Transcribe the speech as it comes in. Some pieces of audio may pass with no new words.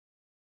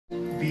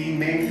being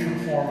made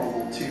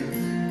conformable to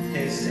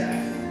his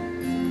death.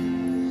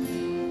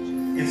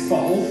 It's the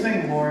whole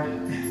thing, Lord.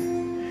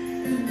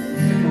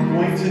 If we're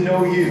going to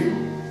know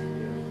you,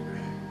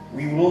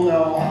 we will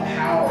know a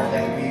power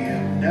that we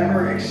have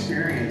never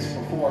experienced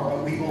before,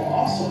 but we will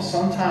also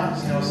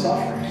sometimes know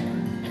suffering.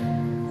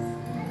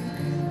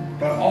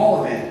 But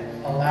all of it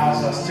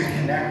allows us to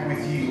connect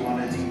with you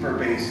on a deeper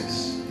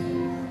basis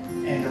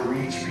and to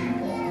reach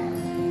people.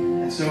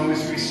 And so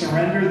as we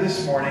surrender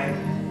this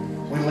morning,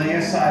 we lay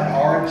aside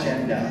our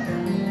agenda.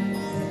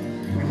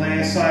 We lay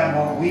aside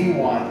what we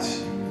want.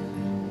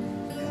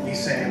 And we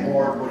say,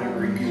 Lord,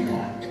 whatever you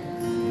want,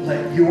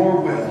 let your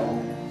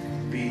will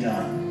be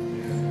done.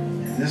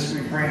 And this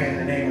we pray in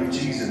the name of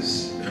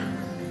Jesus.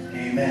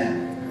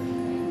 Amen.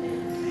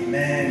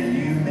 Amen.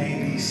 You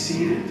may be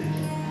seated.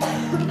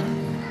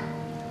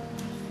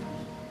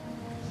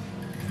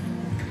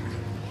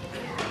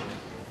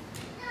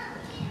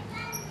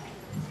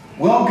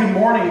 Well, good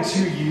morning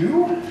to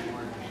you.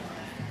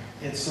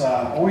 It's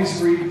always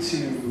great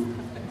to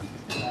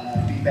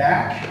be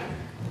back.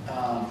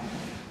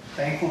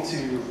 Thankful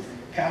to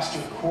Pastor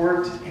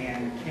Court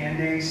and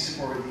Candace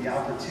for the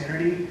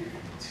opportunity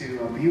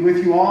to be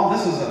with you all.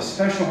 This is a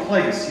special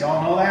place.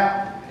 Y'all know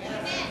that?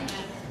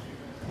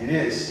 It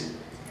is.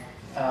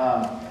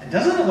 And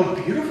doesn't it look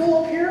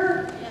beautiful up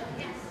here?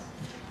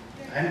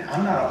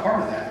 I'm not a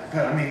part of that,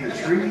 but I mean the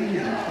tree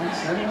and the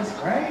poinsettias,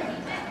 right?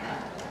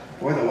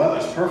 Boy, the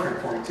weather's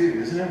perfect for it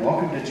too, isn't it?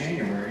 Welcome to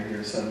January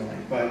here suddenly.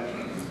 But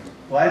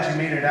glad you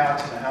made it out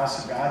to the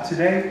house of God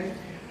today.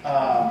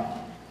 I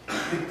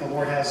think the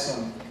Lord has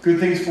some good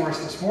things for us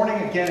this morning.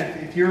 Again,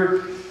 if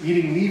you're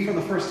meeting me for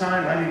the first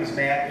time, my name is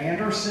Matt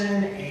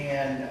Anderson,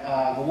 and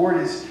the Lord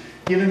has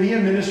given me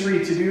a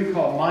ministry to do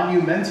called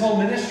Monumental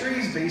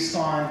Ministries, based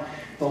on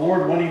the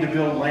Lord wanting to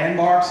build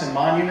landmarks and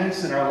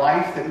monuments in our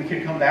life that we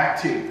can come back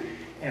to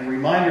and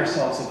remind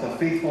ourselves of the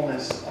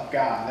faithfulness of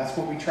God. That's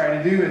what we try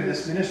to do in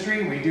this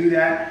ministry. We do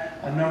that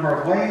a number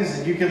of ways,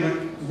 and you can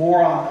look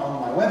more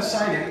on my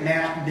website at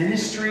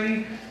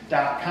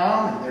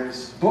mattministry.com, and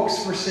there's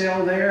books for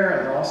sale there,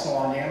 and they're also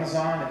on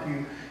Amazon if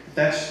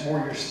that's more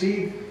your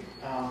speed.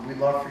 We'd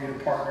love for you to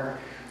partner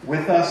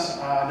with us.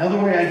 Another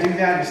way I do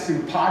that is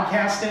through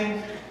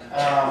podcasting.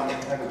 I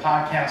have a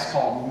podcast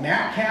called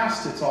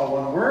Mattcast. It's all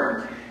one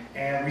word,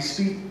 and we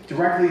speak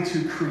directly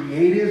to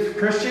creative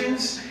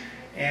Christians,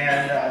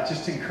 and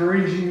just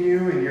encouraging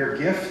you in your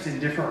gift in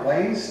different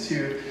ways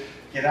to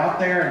get out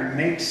there and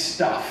make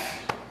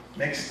stuff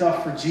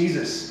for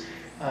Jesus.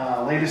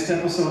 Latest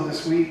episode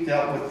this week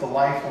dealt with the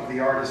life of the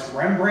artist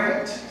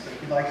Rembrandt. So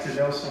if you'd like to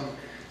know some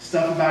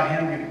stuff about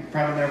him you've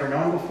probably never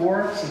known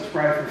before,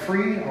 subscribe for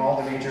free on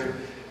all the major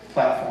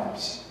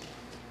platforms.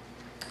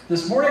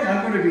 This morning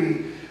I'm going to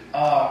be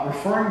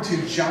referring to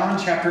John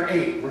chapter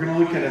 8. We're going to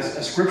look at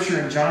a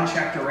scripture in John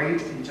chapter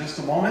 8 in just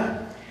a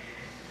moment.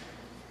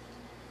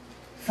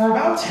 For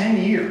about 10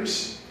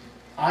 years,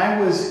 I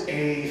was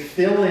a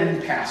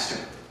fill-in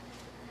pastor.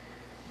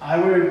 I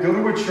would go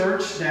to a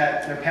church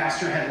that their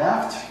pastor had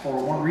left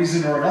for one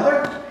reason or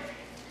another,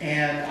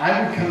 and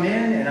I would come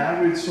in and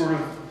I would sort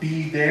of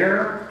be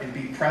there and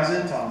be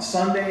present on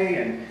Sunday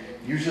and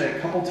usually a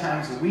couple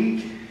times a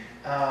week,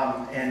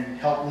 and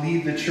help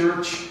lead the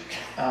church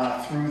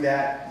through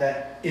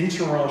that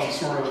interim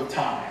sort of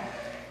time.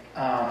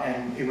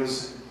 And it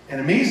was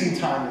an amazing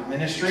time of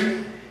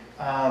ministry.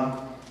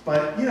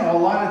 But, you know, a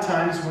lot of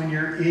times when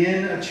you're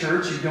in a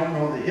church, you don't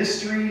know the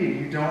history and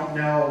you don't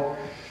know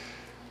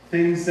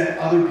things that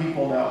other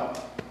people know.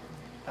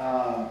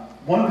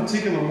 One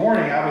particular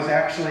morning, I was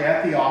actually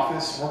at the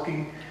office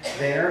working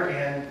there,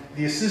 and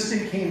the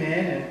assistant came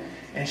in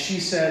and she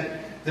said,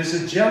 "There's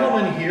a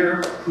gentleman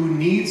here who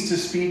needs to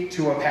speak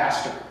to a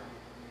pastor."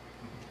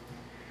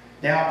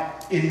 Now,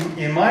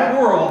 in my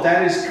world,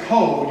 that is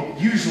code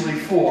usually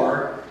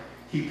for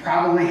he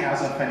probably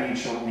has a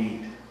financial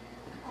need.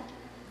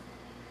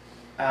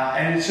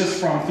 And it's just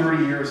from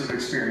 30 years of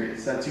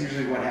experience. That's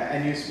usually what happens.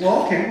 And you say,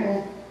 well, okay,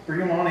 well,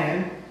 bring him on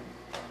in.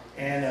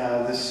 And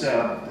this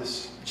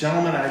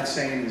gentleman, I'd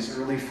say in his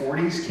early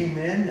 40s, came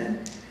in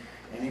and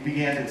he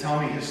began to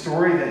tell me his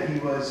story that he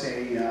was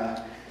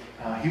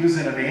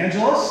an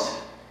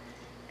evangelist,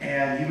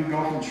 and he would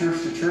go from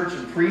church to church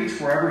and preach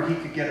wherever he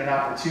could get an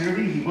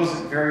opportunity. He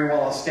wasn't very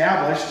well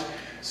established,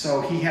 so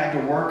he had to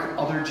work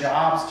other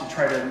jobs to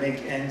try to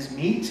make ends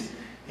meet.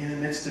 In the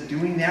midst of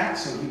doing that,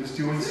 so he was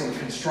doing some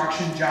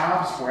construction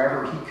jobs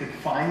wherever he could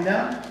find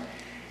them,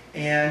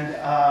 and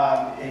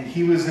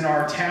he was in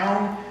our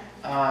town.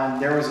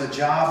 There was a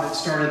job that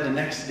started the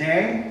next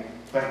day,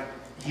 but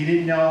he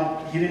didn't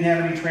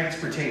have any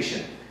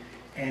transportation,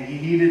 and he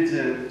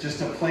needed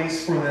just a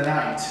place for the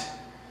night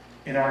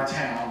in our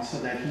town so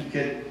that he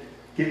could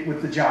get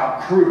with the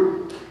job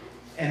crew.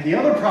 And the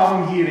other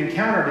problem he had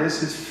encountered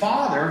is his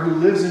father, who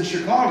lives in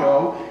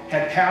Chicago,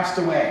 had passed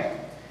away.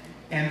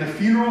 And the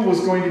funeral was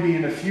going to be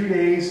in a few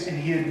days, and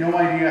he had no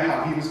idea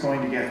how he was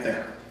going to get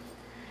there.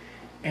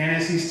 And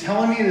as he's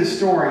telling me the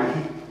story,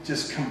 he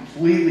just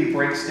completely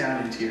breaks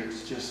down in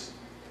tears.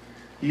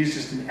 He's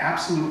just an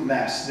absolute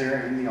mess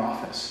there in the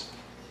office.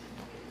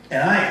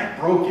 And I am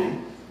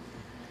broken.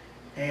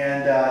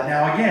 And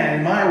now again,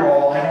 in my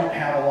role, I don't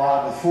have a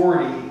lot of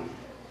authority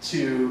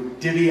to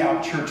divvy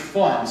out church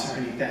funds or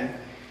anything.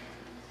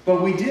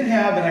 But we did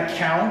have an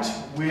account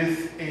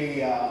with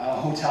a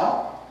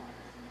hotel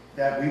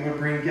that we would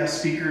bring guest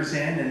speakers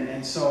in.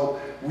 And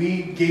so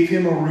we gave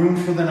him a room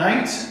for the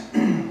night.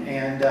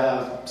 And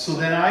so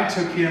then I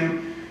took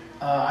him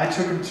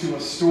to a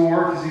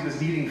store because he was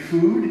needing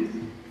food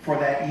for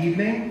that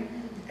evening.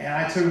 And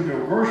I took him to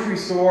a grocery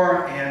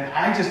store, and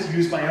I just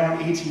used my own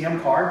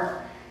ATM card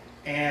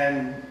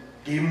and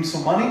gave him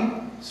some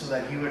money so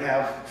that he would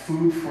have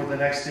food for the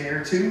next day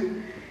or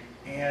two.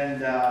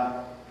 And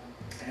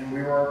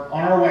we were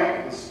on our way.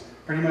 It was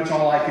pretty much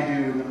all I could do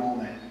in the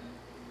moment.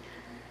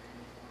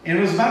 And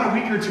it was about a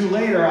week or two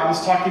later, I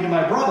was talking to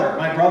my brother.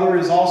 My brother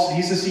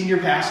he's a senior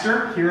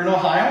pastor here in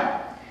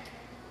Ohio.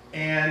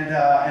 And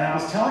I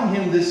was telling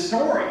him this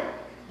story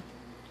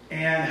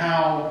and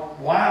how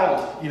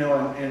wild,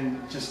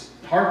 and just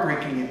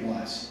heartbreaking it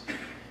was.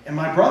 And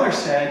my brother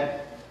said,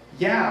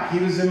 yeah, he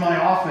was in my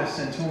office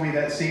and told me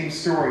that same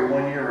story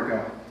 1 year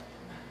ago.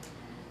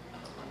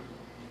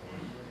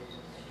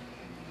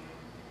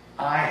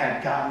 I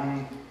had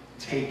gotten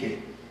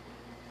taken.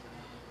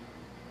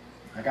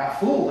 I got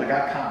fooled. I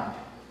got conned.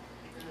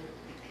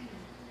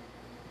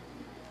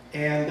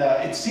 And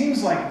it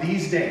seems like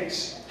these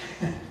days,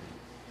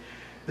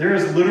 there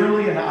is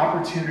literally an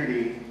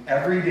opportunity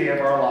every day of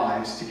our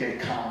lives to get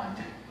conned.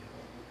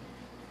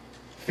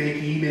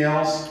 Fake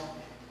emails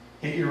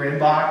hit your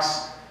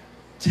inbox,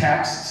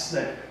 texts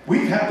that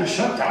we've had to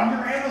shut down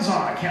your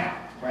Amazon account,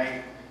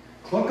 right?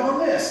 Click on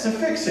this to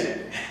fix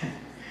it.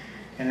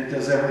 And it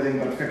does everything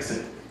but fix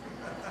it.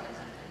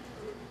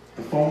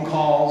 The phone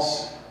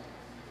calls,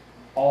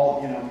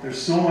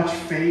 there's so much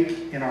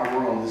fake in our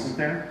world, isn't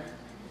there?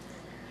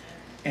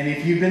 And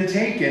if you've been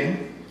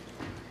taken,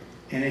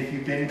 and if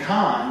you've been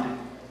conned,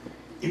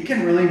 it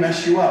can really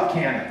mess you up,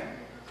 can't it?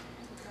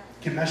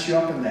 It can mess you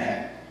up in the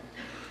head.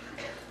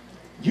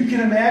 You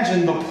can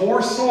imagine the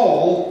poor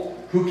soul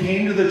who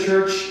came to the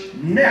church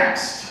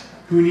next,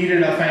 who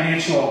needed a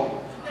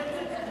financial.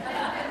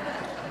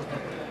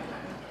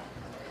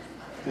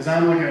 Because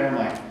I'm looking at him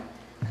like,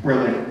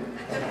 really?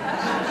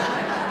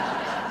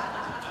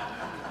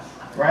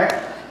 Right?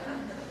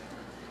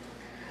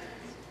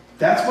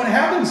 That's what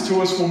happens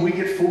to us when we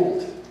get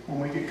fooled, when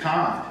we get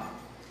conned.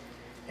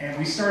 And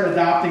we start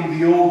adopting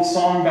the old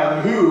song by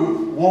The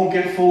Who, Won't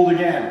Get Fooled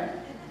Again,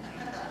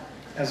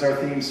 as our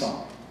theme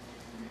song.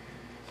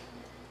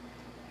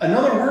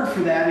 Another word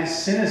for that is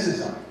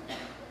cynicism.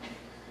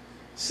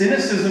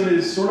 Cynicism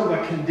is sort of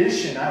a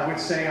condition, I would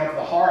say, of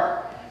the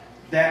heart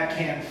that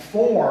can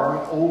form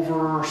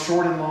over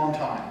short and long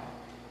time.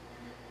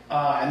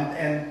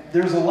 And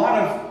there's a lot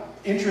of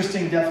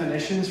interesting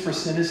definitions for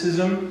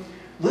cynicism.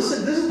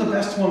 Listen, this is the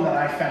best one that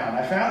I found.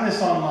 I found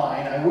this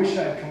online. I wish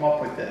I'd come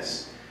up with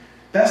this.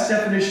 Best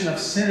definition of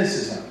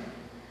cynicism: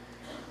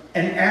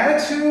 an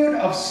attitude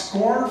of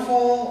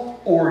scornful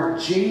or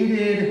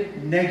jaded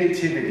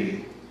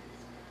negativity,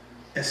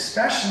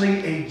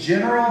 especially a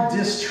general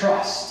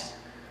distrust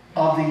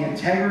of the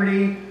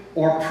integrity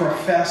or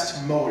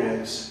professed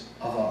motives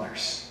of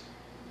others.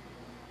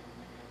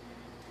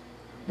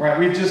 Right,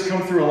 we've just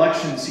come through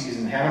election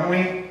season, haven't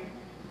we?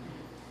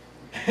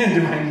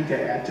 Do I need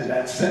to add to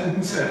that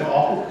sentence at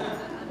all?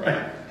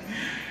 Right?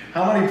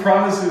 How many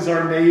promises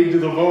are made to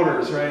the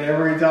voters, right,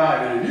 every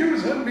time? If you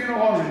send me to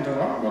Washington,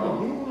 I'm going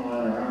to,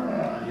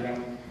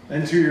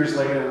 Then 2 years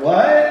later,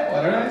 what?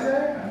 What did I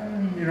say?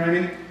 You know what I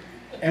mean?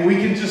 And we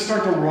can just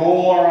start to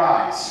roll our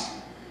eyes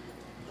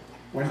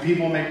when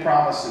people make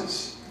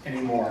promises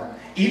anymore.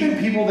 Even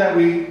people that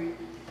we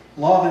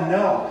love and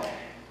know.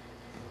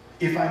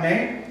 If I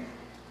may,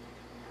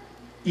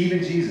 even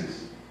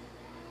Jesus.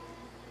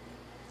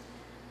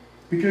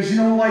 Because,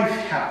 life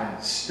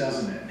happens,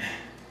 doesn't it?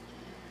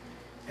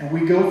 And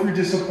we go through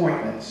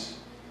disappointments.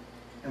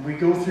 And we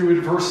go through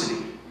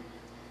adversity.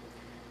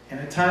 And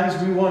at times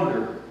we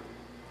wonder,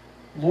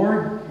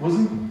 Lord,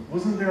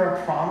 wasn't there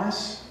a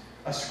promise,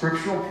 a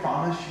scriptural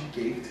promise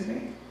you gave to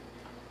me?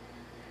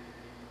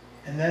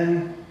 And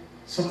then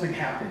something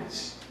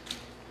happens.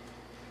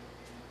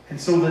 And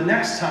so the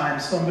next time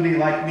somebody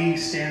like me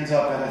stands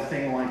up at a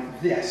thing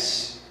like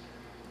this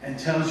and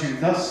tells you,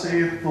 thus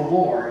saith the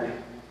Lord,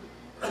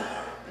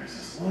 there's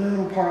this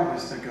little part of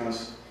us that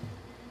goes,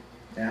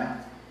 yeah?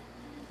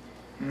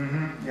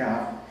 Mm-hmm,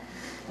 yeah.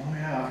 Oh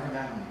yeah, I've heard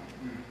that one.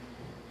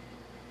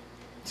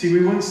 See,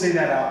 we wouldn't say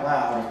that out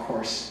loud, of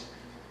course.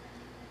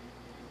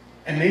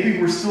 And maybe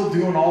we're still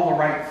doing all the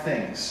right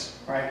things,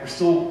 right? We're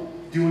still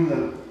doing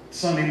the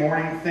Sunday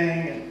morning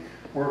thing, and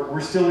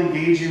we're still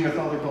engaging with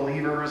other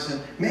believers,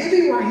 and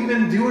maybe we're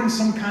even doing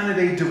some kind of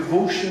a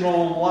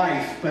devotional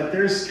life, but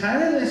there's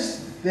kind of this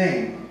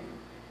thing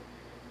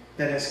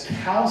that is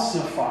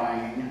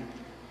calcifying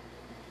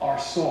our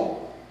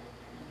soul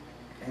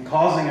and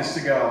causing us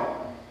to go,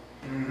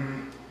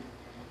 mm-hmm.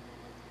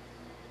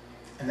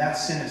 And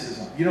that's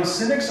cynicism.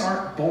 Cynics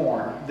aren't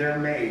born, they're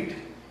made.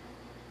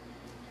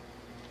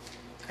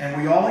 And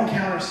we all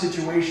encounter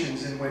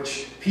situations in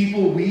which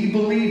people we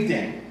believed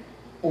in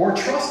or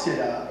trusted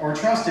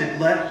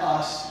let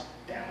us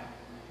down.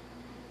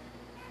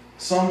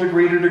 Some to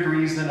greater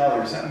degrees than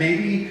others.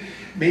 Maybe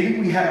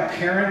we had a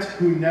parent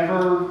who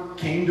never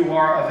came to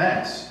our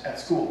events at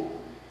school.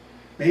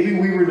 Maybe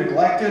we were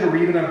neglected or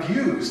even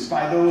abused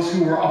by those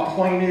who were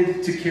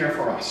appointed to care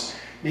for us.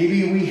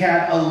 Maybe we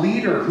had a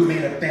leader who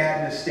made a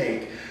bad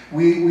mistake.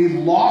 We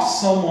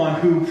lost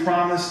someone who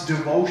promised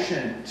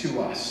devotion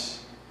to us.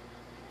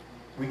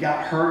 We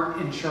got hurt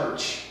in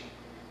church.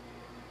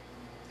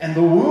 And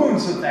the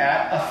wounds of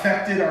that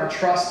affected our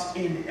trust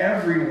in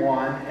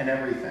everyone and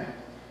everything.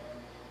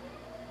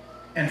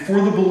 And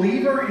for the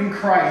believer in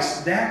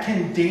Christ, that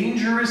can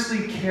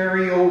dangerously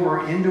carry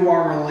over into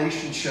our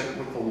relationship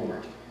with the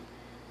Lord.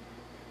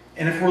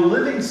 And if we're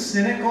living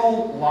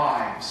cynical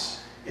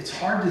lives, it's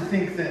hard to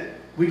think that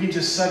we can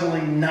just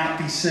suddenly not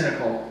be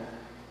cynical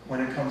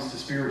when it comes to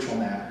spiritual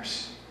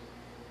matters.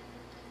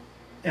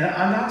 And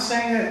I'm not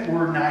saying that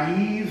we're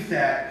naive,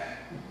 that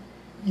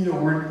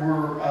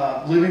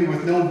we're living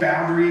with no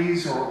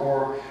boundaries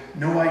or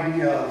no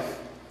idea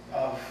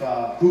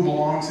of who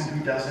belongs and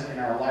who doesn't in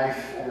our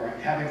life, or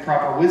having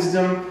proper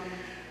wisdom.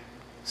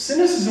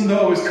 Cynicism,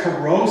 though, is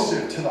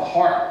corrosive to the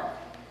heart,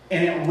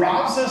 and it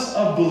robs us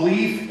of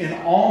belief in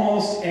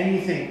almost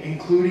anything,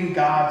 including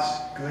God's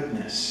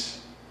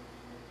goodness.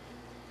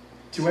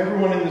 To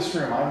everyone in this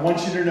room, I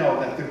want you to know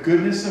that the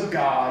goodness of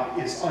God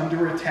is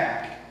under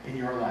attack in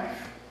your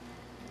life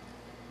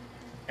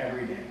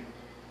every day.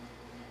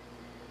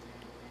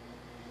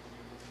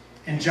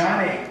 In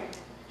John 8,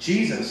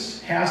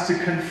 Jesus has to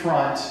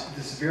confront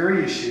this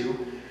very issue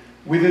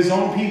with his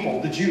own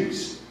people, the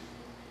Jews,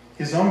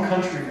 his own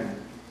countrymen.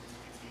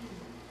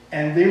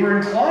 And they were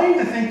inclined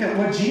to think that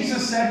what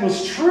Jesus said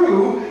was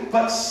true,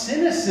 but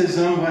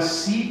cynicism was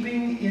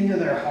seeping into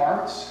their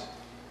hearts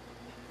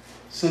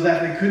so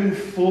that they couldn't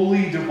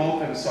fully devote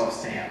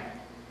themselves to him.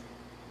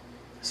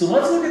 So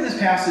let's look at this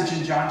passage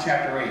in John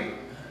chapter 8.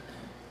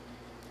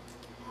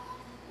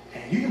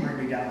 And you can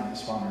bring me down on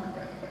this monitor,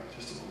 by the way,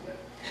 just a little bit.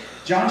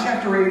 John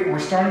chapter 8, we're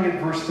starting at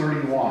verse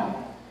 31.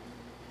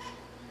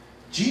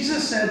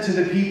 Jesus said to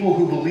the people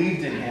who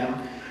believed in him,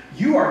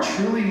 "You are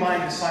truly my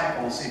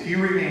disciples if you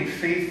remain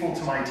faithful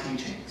to my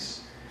teachings.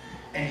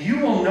 And you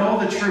will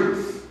know the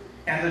truth,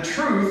 and the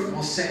truth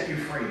will set you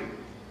free."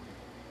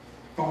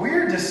 "But we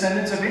are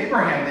descendants of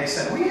Abraham," they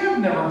said. "We have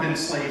never been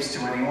slaves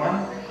to anyone.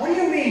 What do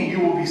you mean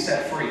you will be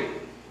set free?"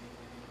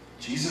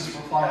 Jesus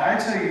replied, "I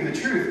tell you the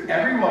truth.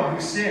 Everyone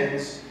who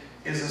sins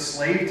is a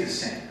slave to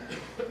sin.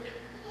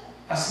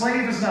 A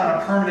slave is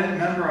not a permanent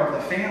member of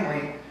the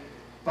family,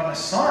 but a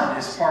son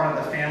is part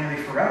of the family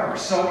forever.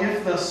 So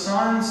if the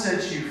Son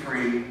sets you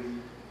free,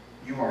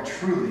 you are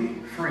truly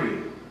free.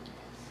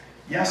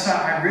 Yes,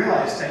 I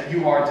realize that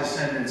you are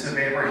descendants of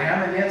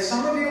Abraham, and yet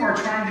some of you are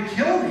trying to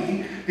kill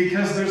me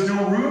because there's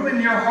no room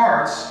in your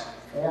hearts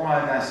for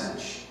my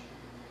message.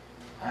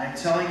 I'm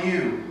telling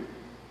you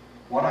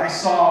what I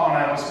saw when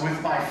I was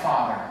with my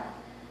father.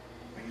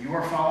 But you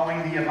are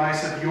following the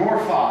advice of your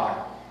father.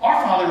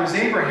 Our father is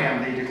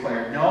Abraham," they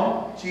declared.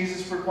 "No,"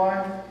 Jesus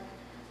replied.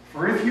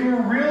 "For if you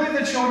were really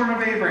the children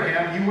of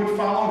Abraham, you would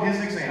follow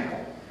his example.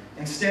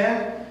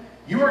 Instead,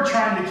 you are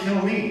trying to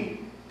kill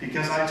me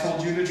because I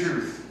told you the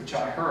truth, which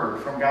I heard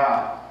from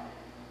God.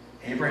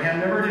 Abraham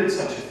never did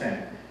such a thing.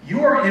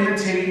 You are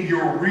imitating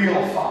your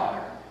real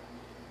father."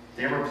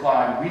 They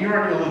replied, "We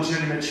aren't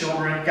illegitimate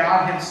children.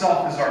 God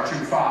himself is our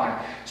true father."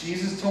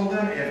 Jesus told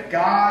them, "If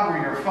God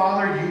were your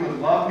father, you would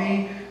love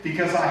me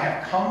because I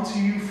have come to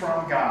you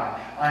from God.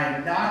 I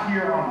am not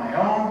here on my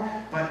own,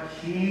 but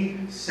he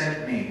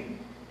sent me.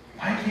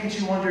 Why can't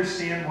you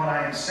understand what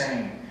I am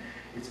saying?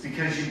 It's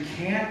because you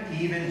can't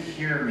even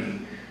hear me,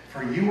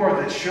 for you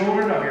are the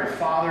children of your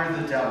father,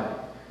 the devil,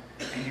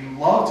 and you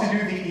love to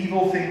do the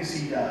evil things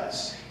he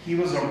does. He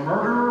was a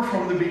murderer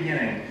from the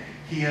beginning.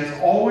 He has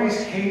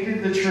always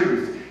hated the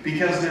truth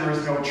because there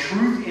is no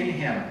truth in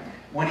him.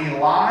 When he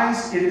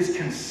lies, it is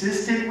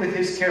consistent with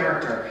his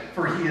character,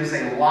 for he is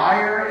a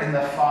liar and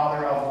the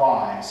father of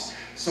lies.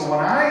 So when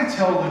I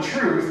tell the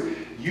truth,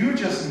 you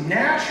just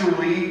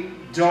naturally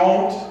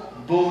don't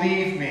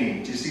believe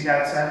me." Do you see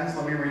that sentence?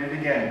 Let me read it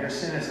again. Here's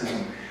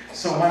cynicism.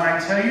 "So when I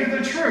tell you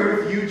the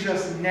truth, you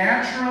just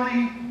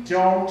naturally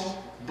don't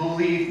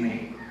believe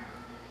me.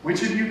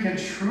 Which of you can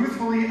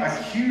truthfully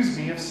accuse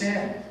me of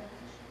sin?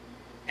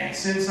 And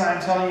since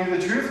I'm telling you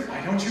the truth,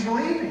 why don't you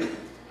believe me?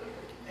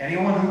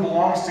 Anyone who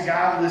belongs to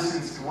God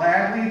listens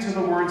gladly to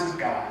the words of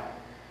God.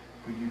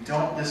 But you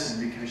don't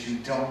listen because you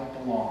don't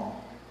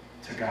belong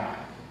to God."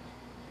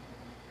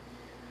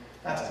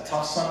 That's a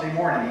tough Sunday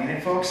morning, ain't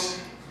it, folks?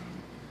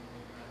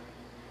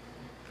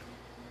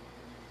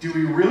 Do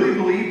we really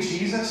believe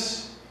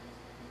Jesus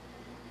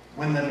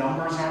when the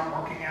numbers aren't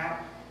working out?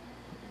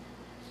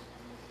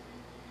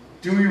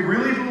 Do we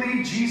really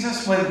believe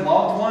Jesus when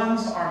loved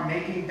ones are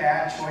making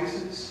bad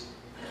choices?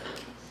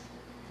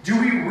 Do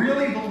we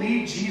really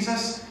believe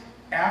Jesus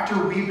after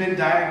we've been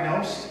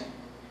diagnosed?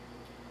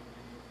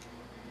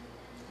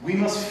 We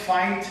must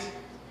fight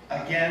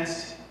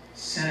against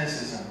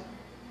cynicism,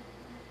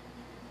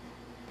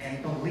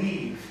 and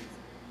believe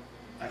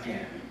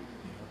again.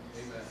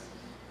 Amen.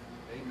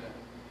 Amen.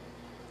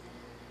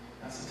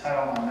 That's the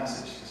title of my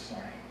message this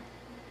morning.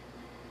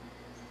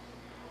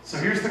 So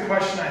here's the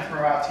question I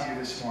throw out to you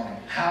this morning.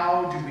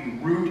 How do we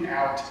root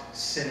out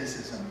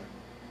cynicism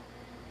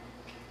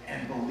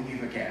and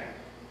believe again?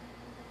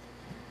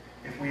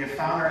 If we have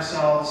found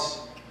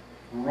ourselves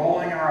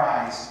rolling our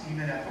eyes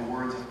even at the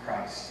words of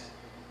Christ,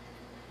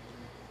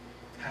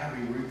 how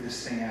do we root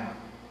this thing out?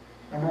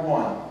 Number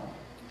one,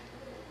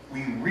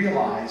 we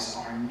realize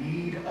our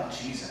need of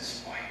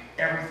Jesus. Boy,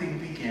 everything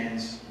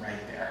begins right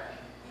there.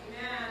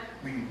 Amen.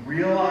 We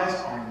realize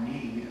our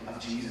need of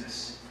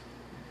Jesus.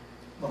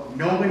 Look,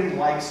 nobody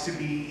likes to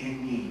be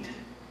in need.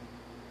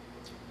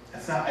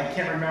 I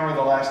can't remember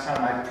the last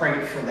time I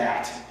prayed for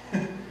that.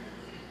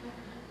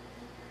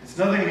 It's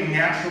nothing we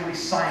naturally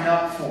sign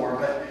up for,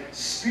 but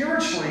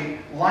spiritually,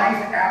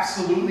 life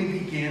absolutely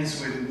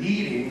begins with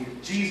needing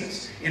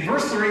Jesus. In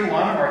verse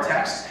 31 of our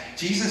text,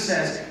 Jesus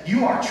says,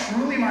 "You are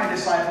truly my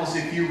disciples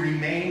if you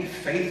remain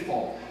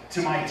faithful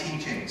to my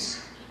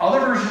teachings."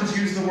 Other versions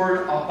use the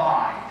word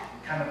abide,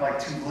 kind of like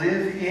to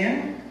live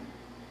in.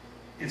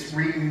 It's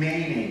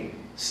remaining,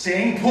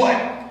 staying put.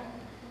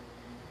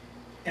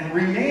 And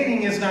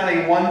remaining is not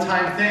a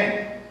one-time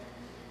thing.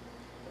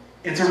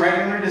 It's a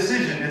regular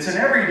decision. It's an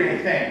everyday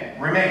thing.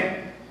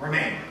 Remain,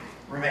 remain,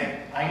 remain.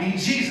 I need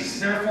Jesus,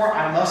 therefore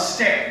I must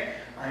stay.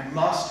 I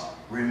must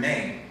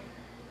remain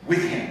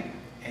with him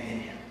and in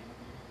him.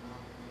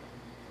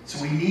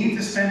 So we need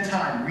to spend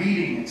time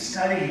reading and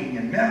studying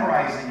and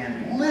memorizing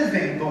and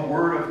living the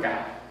Word of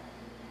God.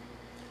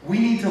 We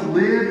need to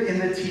live in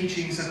the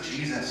teachings of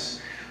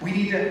Jesus. We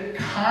need to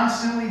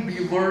constantly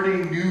be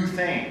learning new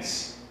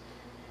things.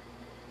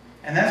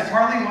 And that's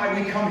partly why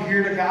we come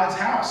here to God's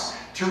house,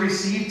 to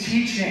receive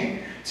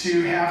teaching,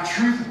 to have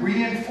truth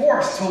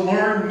reinforced, to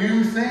learn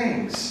new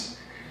things.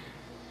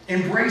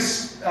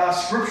 Embrace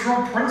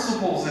scriptural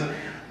principles and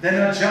then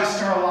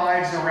adjust our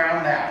lives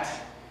around that.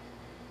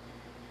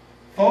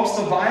 Folks,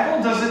 the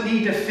Bible doesn't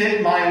need to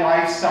fit my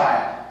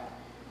lifestyle.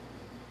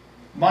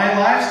 My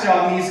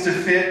lifestyle needs to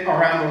fit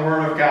around the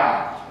Word of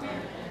God.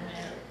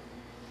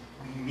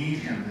 We need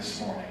him this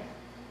morning.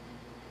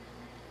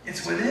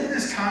 It's within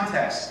this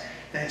context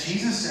that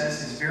Jesus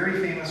says his very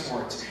famous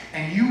words,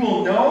 "And you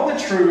will know the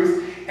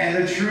truth, and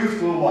the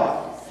truth will"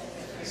 what?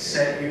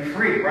 Set you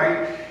free,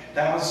 right?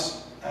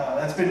 That's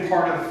been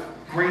part of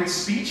great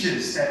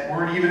speeches that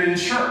weren't even in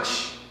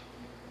church.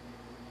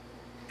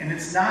 And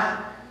it's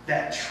not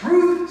that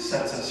truth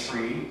sets us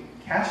free.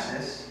 Catch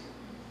this.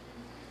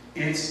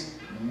 It's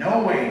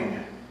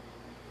knowing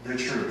the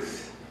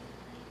truth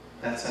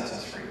that sets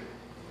us free.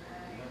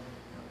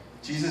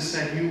 Jesus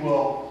said, "You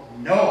will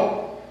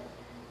know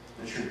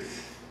the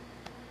truth,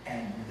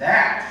 and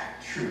that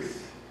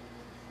truth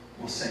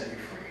will set you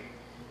free."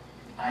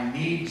 I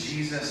need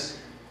Jesus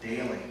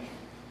daily.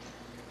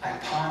 I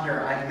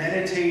ponder, I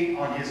meditate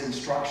on his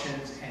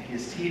instructions and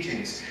his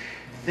teachings.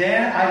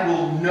 Then I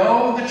will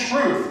know the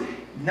truth.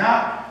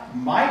 Not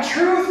my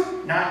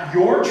truth, not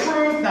your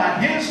truth,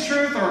 not his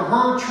truth or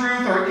her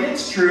truth or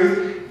its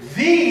truth.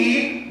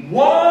 The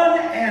one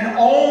and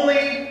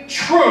only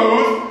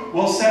truth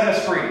will set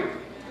us free.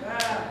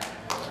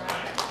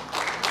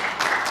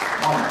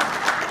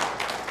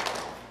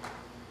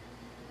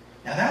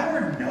 Now that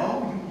word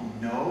 "know," you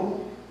will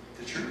know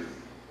the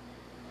truth,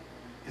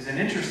 is an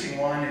interesting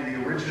one in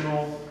the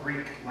original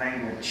Greek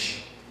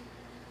language.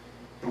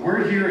 The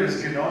word here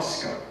is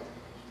gnosko.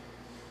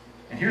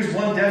 And here's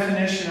one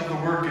definition of the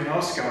word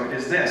gnosko. It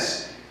is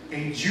this: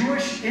 a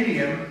Jewish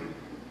idiom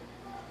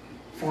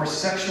for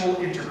sexual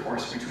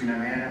intercourse between a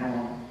man and a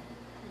woman.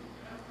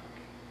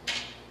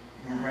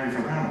 We're ready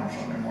for that on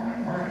Sunday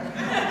morning, weren't we?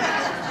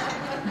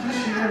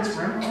 Just here, it's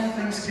right before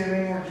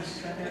Thanksgiving. We're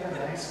just trying to have a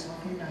nice,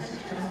 fluffy message.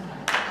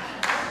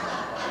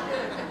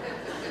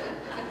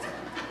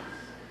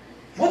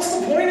 What's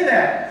the point of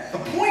that? The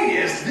point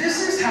is,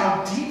 this is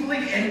how deeply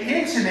and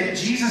intimate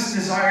Jesus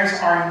desires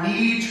our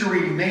need to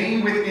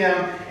remain with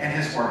him and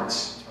his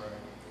words.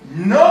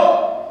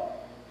 Know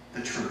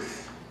the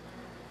truth.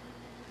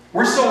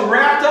 We're so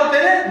wrapped up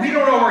in it, we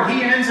don't know where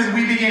he ends and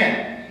we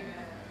begin.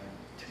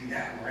 To be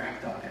that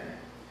wrapped up in it.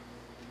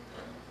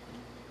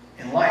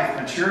 In life,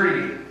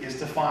 maturity is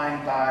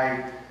defined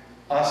by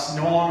us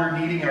no longer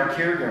needing our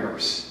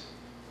caregivers.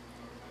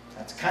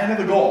 That's kind of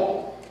the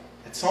goal.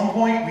 At some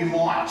point, we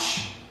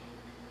launch.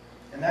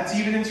 And that's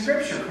even in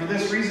Scripture. For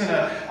this reason,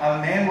 a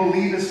man will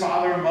leave his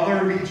father and mother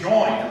and be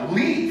joined.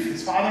 Leave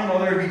his father and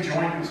mother and be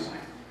joined to his wife.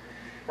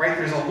 Right?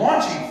 There's a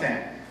launching thing.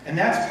 And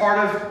that's part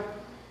of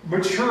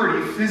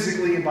maturity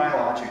physically and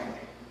biologically.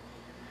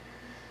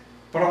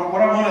 But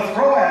what I want to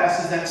throw at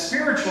us is that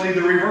spiritually,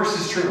 the reverse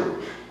is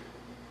true.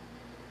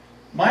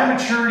 My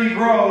maturity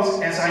grows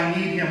as I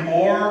need him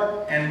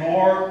more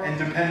and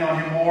depend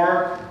on him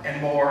more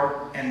and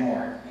more and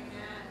more.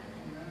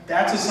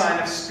 That's a sign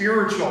of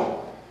spiritual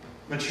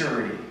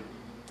maturity.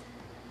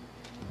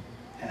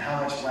 And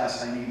how much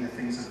less I need the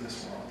things of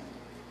this world.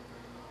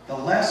 The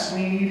less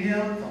we need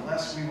him, the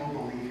less we will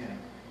believe him.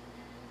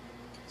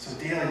 So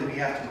daily we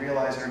have to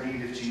realize our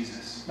need of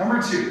Jesus.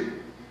 Number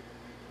 2,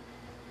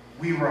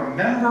 we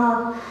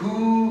remember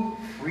who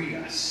freed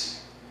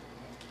us.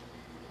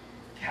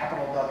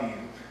 Capital W.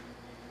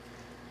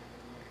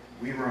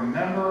 We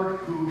remember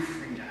who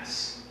freed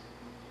us.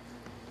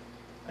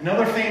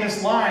 Another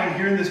famous line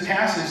here in this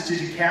passage,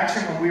 did you catch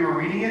it when we were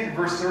reading it in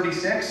verse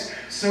 36?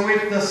 So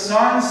if the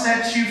Son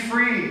sets you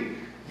free,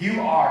 you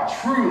are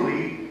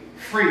truly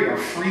free, or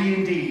free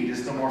indeed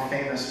is the more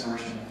famous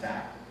version of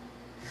that.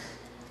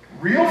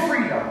 Real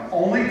freedom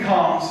only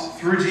comes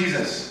through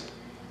Jesus.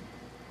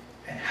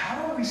 And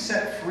how are we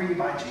set free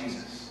by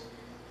Jesus?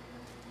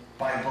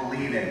 By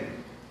believing.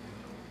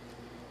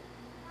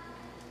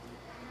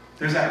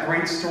 There's that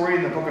great story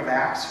in the book of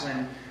Acts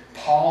when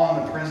Paul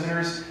and the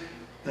prisoners,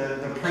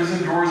 the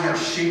prison doors are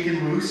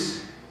shaken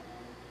loose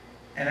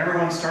and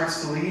everyone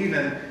starts to leave,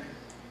 and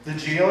the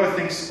jailer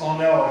thinks, oh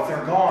no, if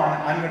they're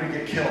gone, I'm going to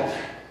get killed.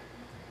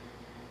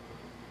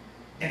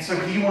 And so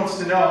he wants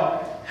to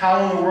know,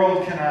 how in the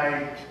world can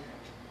I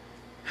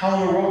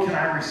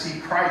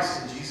receive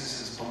Christ? And Jesus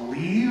says,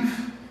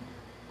 believe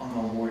on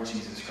the Lord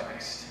Jesus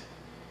Christ,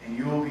 and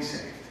you will be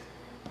saved.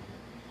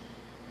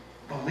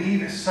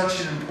 Believe is such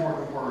an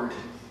important word.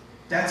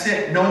 That's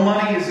it. No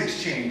money is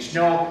exchanged.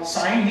 No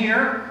sign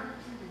here.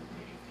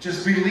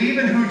 Just believe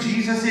in who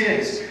Jesus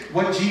is,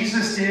 what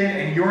Jesus did,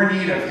 and your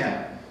need of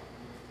him.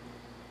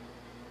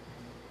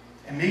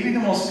 And maybe the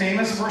most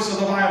famous verse of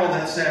the Bible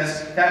that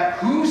says that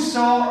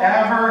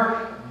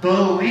whosoever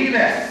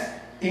believeth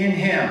in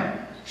him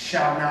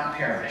shall not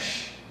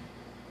perish,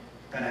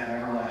 but have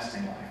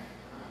everlasting life.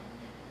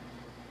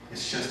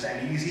 It's just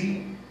that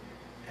easy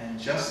and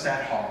just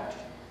that hard.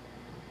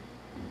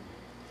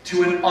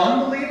 To an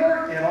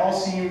unbeliever, it all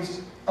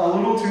seems a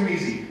little too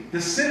easy. The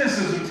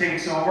cynicism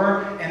takes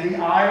over and the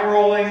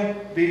eye-rolling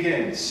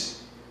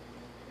begins.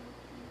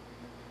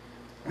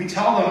 We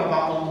tell them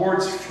about the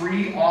Lord's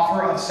free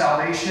offer of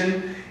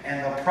salvation,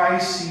 and the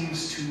price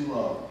seems too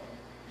low.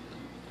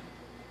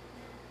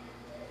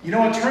 You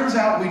know, it turns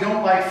out we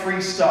don't like free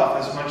stuff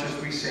as much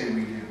as we say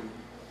we do.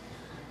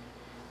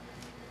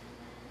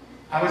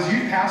 I was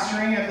youth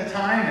pastoring at the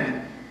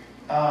time,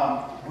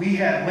 and we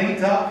had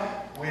linked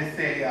up with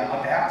a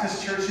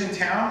Baptist church in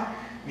town.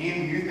 Me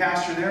and the youth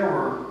pastor there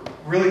were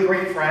really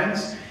great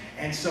friends.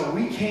 And so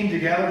we came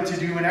together to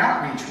do an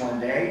outreach one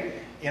day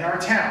in our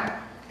town.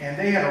 And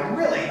they had a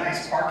really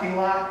nice parking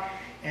lot.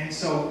 And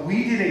so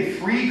we did a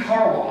free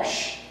car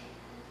wash.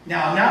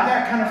 Now, not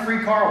that kind of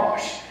free car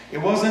wash. It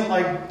wasn't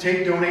like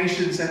take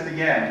donations at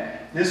the end.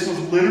 This was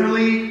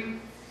literally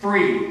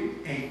free,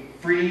 a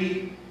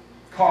free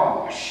car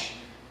wash.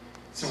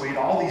 So we had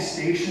all these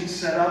stations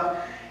set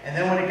up. And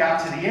then when it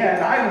got to the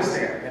end, I was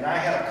there. And I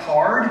had a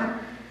card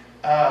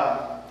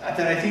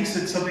that I think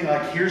said something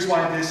like, here's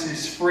why this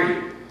is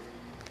free.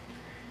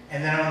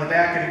 And then on the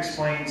back it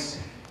explains,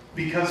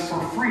 because for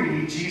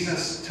free,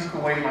 Jesus took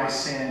away my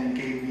sin and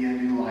gave me a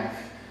new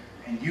life.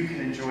 And you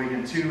can enjoy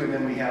him too. And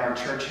then we had our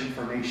church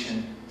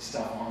information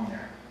stuff on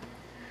there.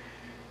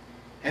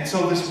 And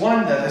so this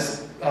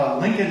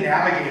Lincoln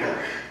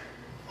Navigator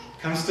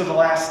comes to the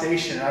last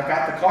station. And I've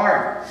got the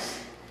card.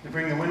 They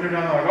bring the window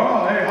down. They're like,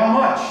 oh, hey, how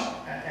much?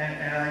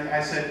 And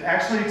I said,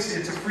 actually,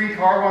 it's a free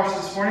car wash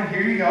this morning.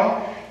 Here you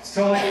go. It's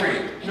totally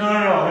free.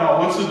 No.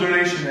 What's the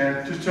donation,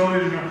 man? Just tell me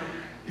the donation.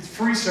 It's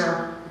free,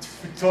 sir.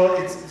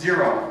 It's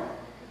zero.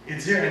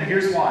 It's zero. And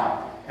here's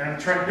why. And I'm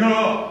trying,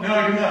 no, give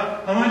me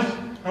that.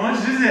 How much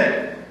is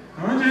it?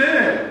 How much is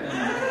it?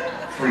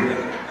 Free.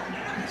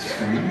 It's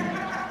free.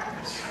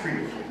 It's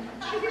free.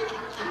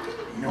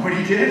 You know what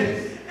he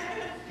did?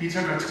 He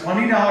took a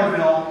 $20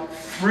 bill,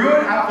 threw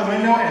it out the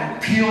window,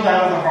 and peeled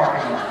out of the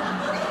parking lot.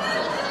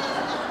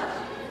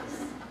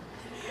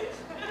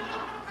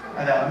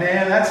 I thought,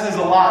 man, that says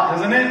a lot,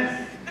 doesn't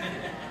it?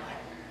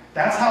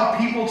 That's how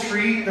people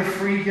treat the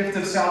free gift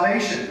of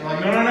salvation. They're like,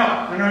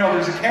 no,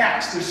 there's a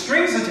catch. There's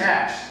strings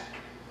attached.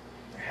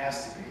 There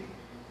has to be.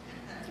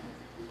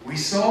 We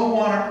so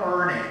want to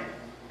earn it,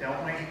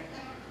 don't we?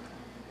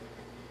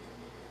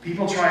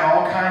 People try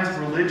all kinds of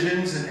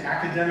religions and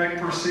academic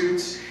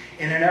pursuits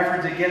in an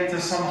effort to get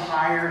to some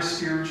higher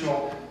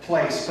spiritual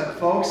place. But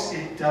folks,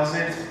 it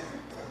doesn't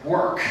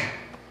work.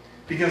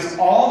 Because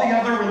all the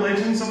other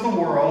religions of the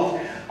world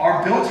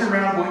are built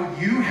around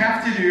what you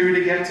have to do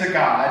to get to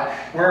God,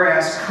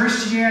 whereas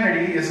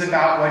Christianity is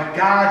about what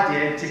God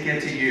did to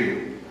get to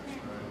you.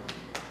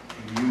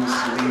 And you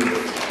must believe.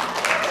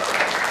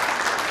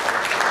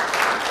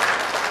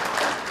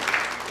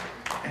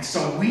 And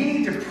so we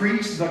need to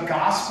preach the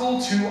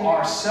gospel to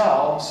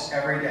ourselves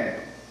every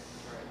day.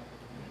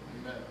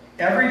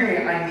 Every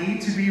day I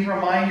need to be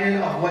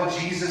reminded of what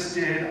Jesus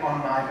did on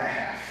my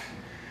behalf.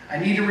 I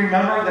need to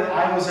remember that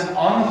I was an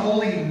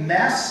unholy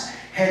mess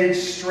headed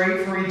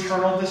straight for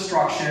eternal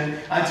destruction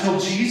until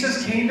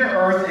Jesus came to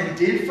earth and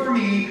did for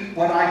me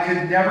what I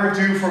could never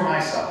do for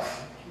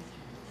myself.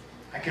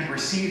 I can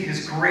receive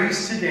his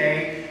grace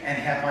today and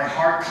have my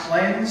heart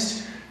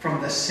cleansed from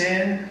the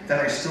sin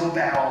that I still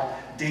battle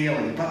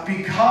daily. But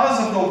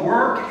because of the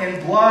work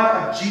and blood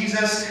of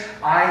Jesus,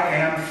 I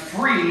am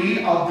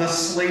free of the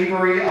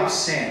slavery of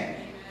sin.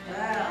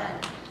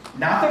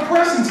 Not the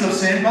presence of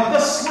sin, but the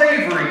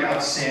slavery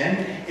of sin.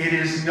 It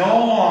is no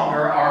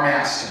longer our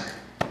master.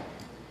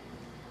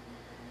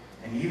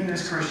 And even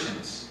as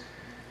Christians,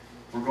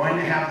 we're going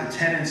to have the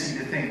tendency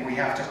to think we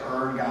have to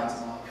earn God's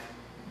love.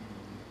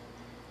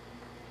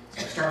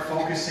 So start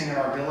focusing on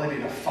our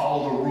ability to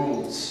follow the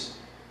rules,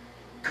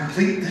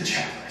 complete the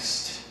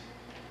checklist,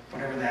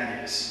 whatever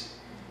that is.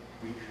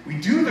 We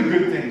do the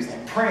good things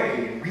like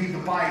pray and read the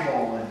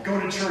Bible and go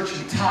to church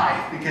and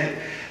tithe because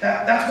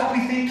that's what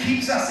we think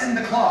keeps us in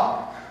the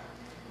club.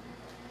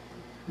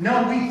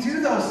 No, we do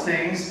those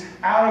things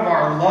out of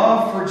our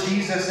love for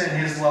Jesus and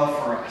his love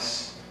for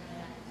us.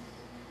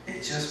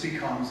 It just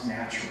becomes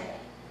natural.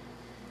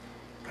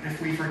 But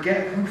if we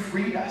forget who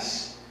freed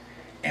us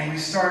and we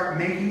start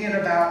making it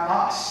about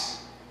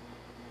us,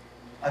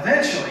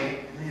 eventually,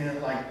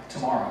 like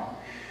tomorrow,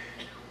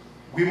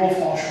 we will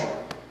fall short.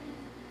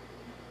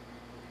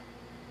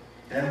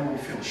 Then we'll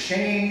feel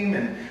shame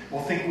and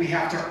we'll think we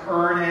have to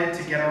earn it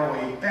to get our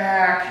way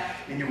back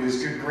into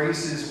his good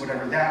graces,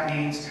 whatever that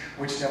means,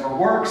 which never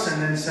works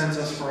and then sends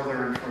us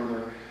further and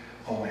further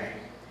away.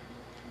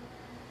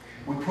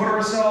 We put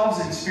ourselves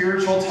in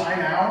spiritual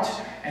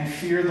timeout and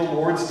fear the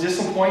Lord's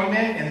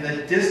disappointment, and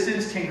the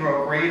distance can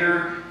grow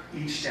greater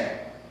each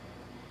day,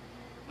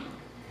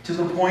 to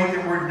the point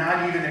that we're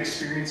not even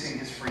experiencing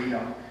his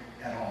freedom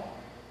at all.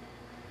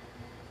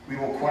 We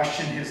will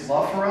question his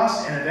love for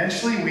us, and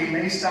eventually we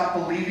may stop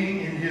believing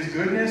in his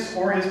goodness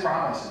or his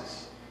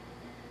promises,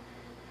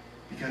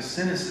 because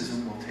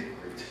cynicism will take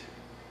root.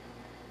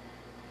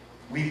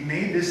 We've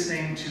made this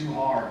thing too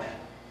hard.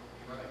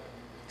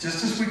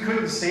 Just as we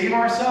couldn't save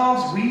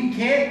ourselves, we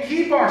can't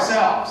keep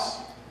ourselves.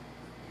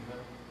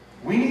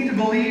 We need to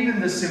believe in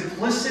the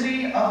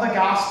simplicity of the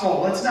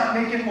gospel. Let's not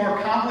make it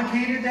more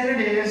complicated than it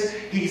is.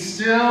 He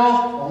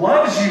still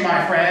loves you,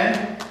 my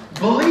friend.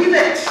 Believe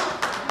it.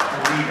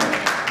 Believe it.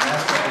 And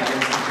that's what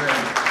begins the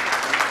journey.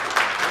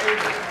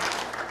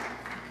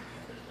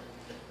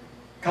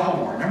 Couple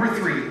more. Number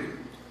 3,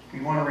 we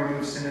want to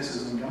remove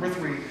cynicism. Number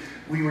 3,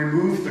 we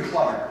remove the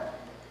clutter.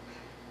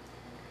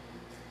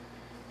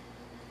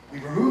 We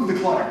remove the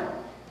clutter.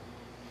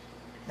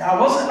 Now,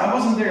 I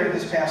wasn't there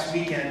this past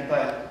weekend,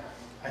 but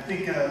I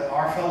think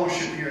our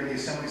fellowship here in the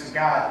Assemblies of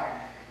God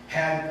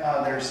had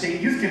their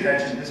state youth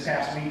convention this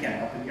past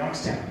weekend up in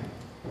Youngstown.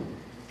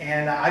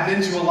 And I've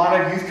been to a lot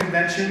of youth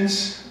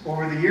conventions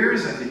over the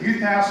years as a youth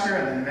pastor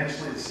and then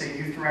eventually the state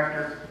youth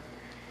director.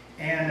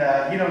 And,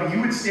 you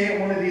would stay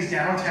at one of these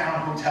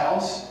downtown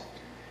hotels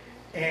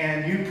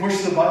and you'd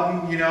push the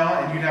button, and you'd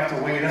have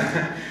to wait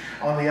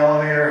on the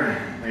elevator,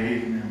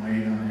 wait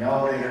on the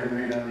elevator,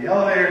 wait on the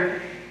elevator.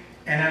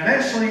 And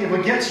eventually it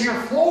would get to your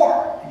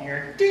floor and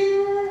you're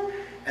ding,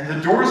 and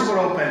the doors would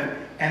open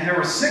and there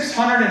were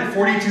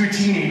 642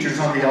 teenagers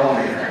on the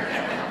elevator.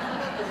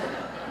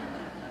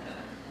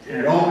 And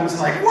it opens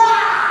like, wow!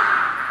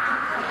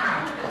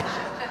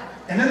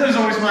 And then there's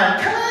always one,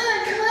 come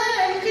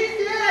on, you can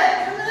do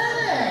it, come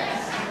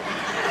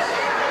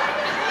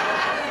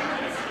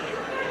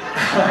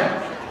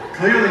on.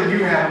 Clearly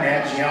you haven't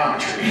had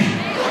geometry.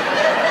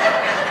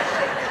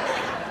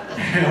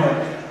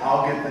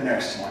 I'll get the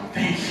next one,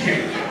 thank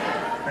you.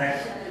 Right?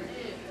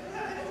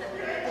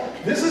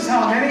 This is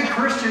how many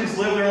Christians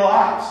live their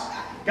lives.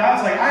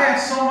 God's like, I have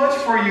so much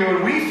for you,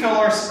 and we fill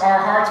our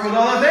hearts with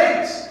other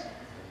things.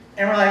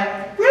 And we're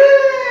like, woo,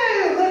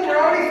 look, we're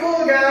already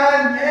full,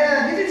 God.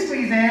 Yeah, you can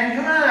squeeze in.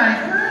 Come on.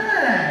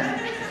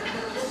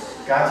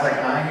 God's like,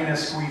 I ain't a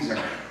squeezer.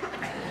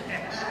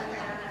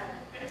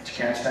 Did you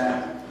catch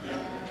that?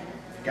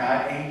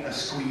 God ain't a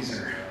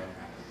squeezer.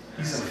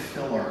 He's a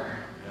filler.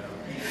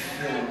 He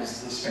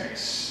fills the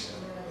space.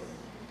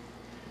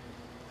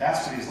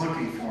 That's what he's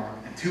looking for.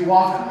 And too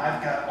often,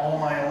 I've got all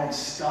my own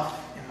stuff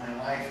in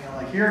my life. And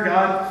I'm like, here,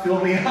 God, fill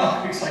me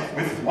up. He's like,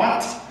 with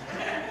what?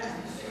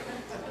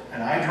 An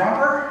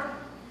eyedropper?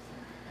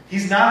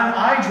 He's not an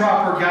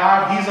eyedropper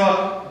God. He's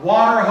a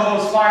water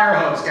hose, fire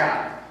hose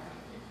God.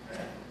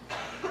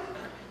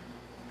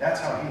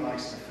 That's how he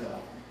likes to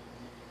fill.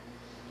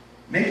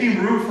 Making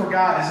room for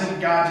God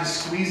isn't God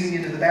just squeezing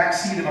into the back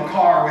seat of a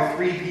car with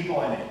 3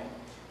 people in it.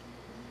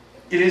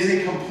 It is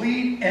a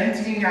complete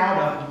emptying out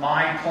of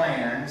my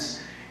plans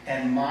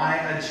and my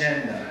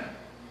agenda.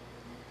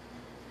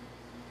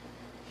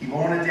 He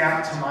won't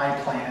adapt to my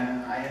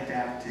plan. I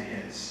adapt to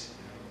his.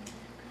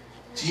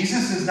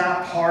 Jesus is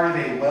not part of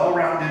a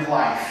well-rounded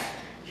life.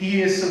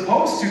 He is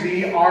supposed to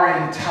be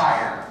our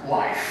entire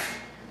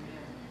life.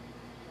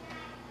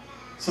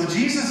 So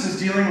Jesus is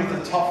dealing with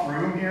a tough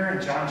room here in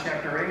John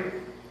chapter 8.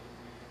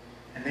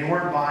 And they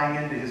weren't buying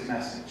into his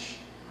message.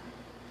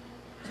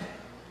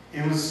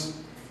 It was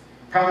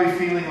probably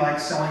feeling like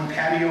selling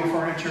patio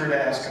furniture to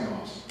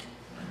Eskimos.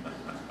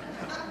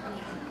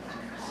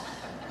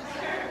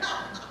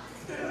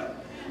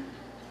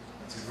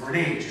 That's a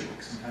grenade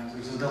joke. Sometimes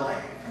there's a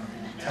delay from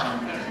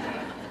telling me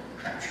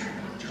to capture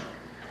the joke.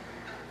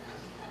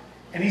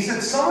 And he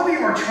said, some of you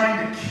are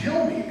trying to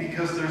kill me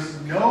because there's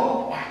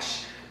no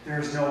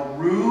There's no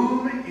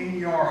room in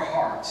your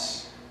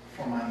hearts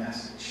for my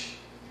message.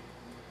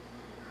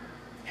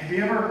 Have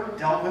you ever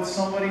dealt with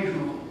somebody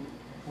who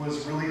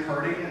was really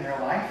hurting in their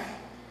life?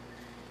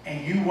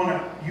 And you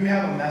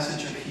have a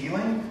message of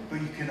healing,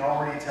 but you can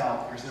already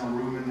tell there's no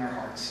room in their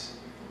hearts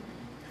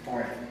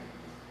for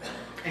it.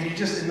 And you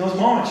just, in those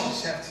moments, you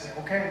just have to say,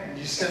 okay, and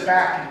you step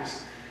back and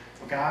just,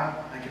 well, God,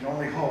 I can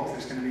only hope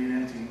there's going to be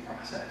an emptying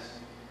process.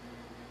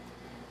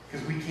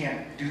 Because we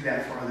can't do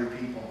that for other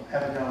people.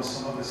 Heaven knows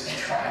some of us have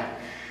tried.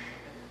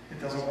 It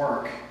doesn't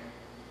work.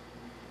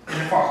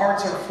 And if our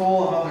hearts are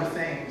full of other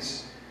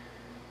things,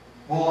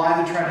 we'll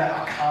either try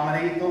to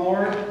accommodate the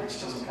Lord, which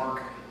doesn't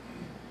work,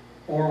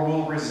 or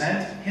we'll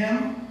resent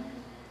Him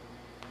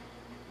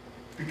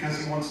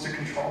because He wants to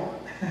control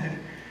it.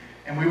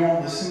 And we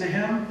won't listen to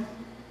Him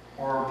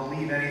or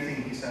believe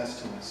anything He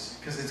says to us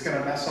because it's going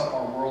to mess up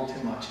our world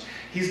too much.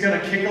 He's going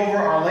to kick over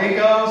our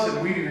Legos,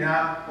 and we do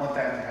not want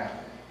that to happen.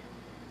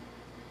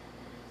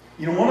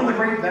 You know, one of the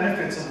great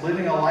benefits of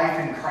living a life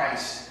in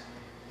Christ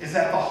is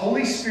that the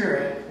Holy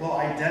Spirit will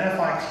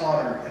identify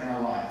clutter in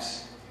our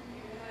lives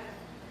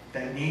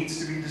that needs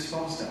to be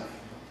disposed of.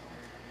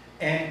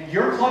 And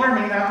your clutter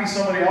may not be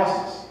somebody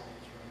else's.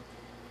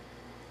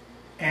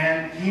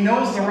 And He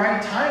knows the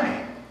right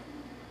timing.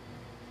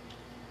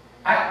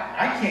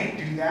 I can't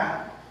do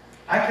that.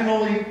 I can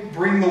only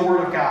bring the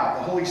Word of God.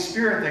 The Holy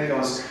Spirit then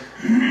goes,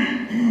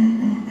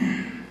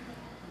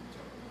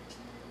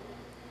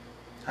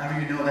 how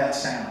do you know that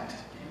sound?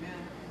 Amen.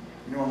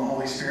 You know when the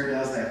Holy Spirit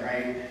does that,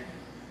 right?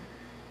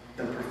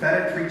 The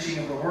prophetic preaching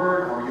of the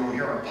Word, or you'll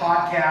hear a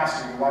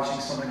podcast, or you're watching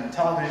something on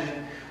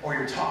television, or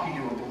you're talking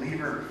to a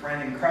believer,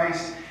 friend in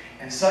Christ,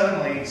 and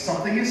suddenly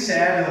something is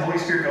said, and the Holy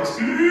Spirit goes,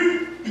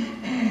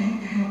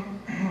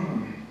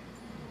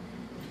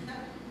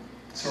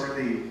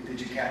 Sorry,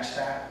 did you catch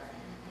that?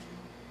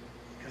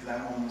 Because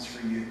that one was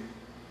for you.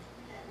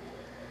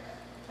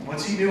 And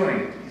what's He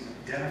doing? He's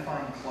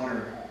identifying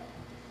clutter.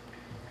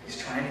 He's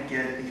trying to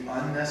get the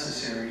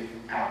unnecessary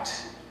out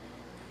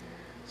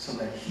so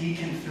that He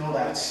can fill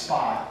that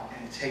spot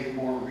and take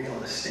more real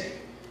estate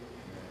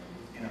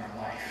in our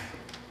life.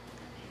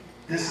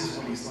 This is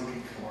what He's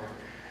looking for.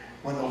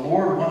 When the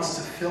Lord wants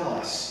to fill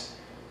us,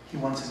 He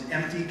wants an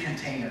empty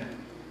container.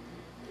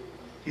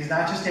 He's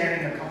not just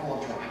adding a couple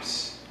of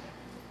drops.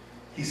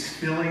 He's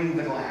filling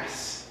the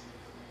glass.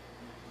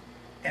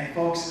 And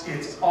folks,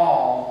 it's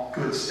all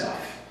good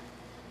stuff.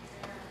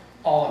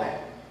 All of it.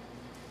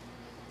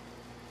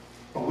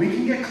 But we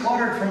can get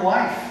cluttered from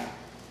life.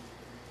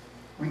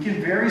 We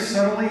can very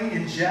subtly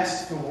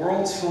ingest the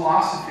world's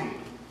philosophy,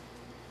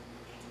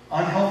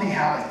 unhealthy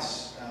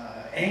habits,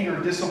 anger,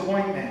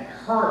 disappointment,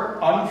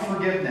 hurt,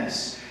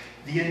 unforgiveness,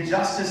 the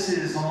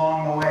injustices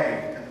along the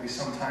way that we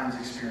sometimes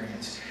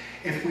experience.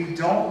 If we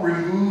don't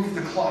remove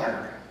the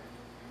clutter,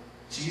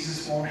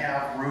 Jesus won't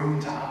have room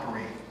to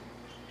operate.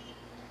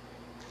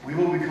 We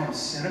will become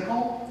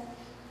cynical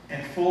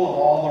and full of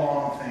all the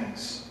wrong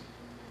things.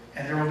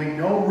 And there will be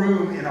no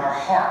room in our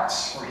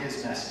hearts for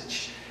His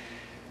message.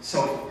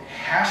 So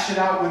hash it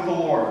out with the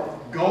Lord.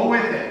 Go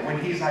with it. When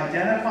He's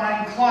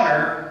identifying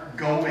clutter,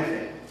 go with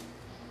it.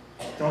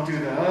 Don't do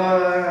the,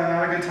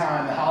 not a good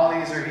time. The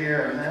holidays are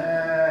here.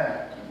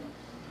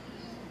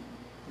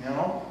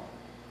 No.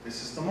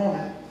 This is the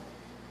moment.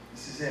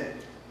 This is it.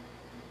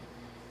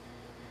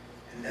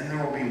 And then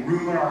there will be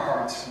room in our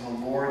hearts for the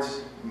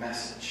Lord's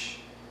message.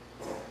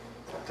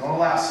 Don't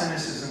allow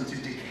cynicism to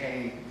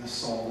decay the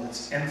soul.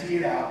 Let's empty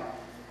it out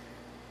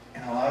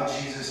and allow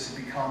Jesus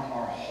to become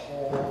our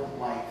whole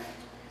life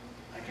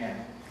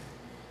again.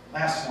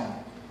 Last one.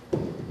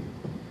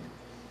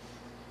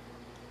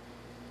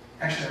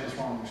 Actually, that was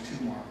wrong. There's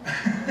two more.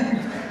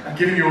 I'm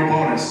giving you a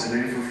bonus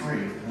today for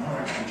free. No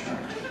extra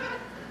charge.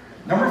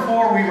 Number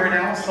 4, we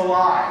renounce the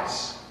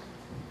lies.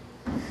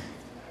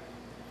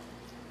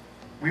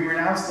 We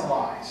renounce the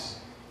lies.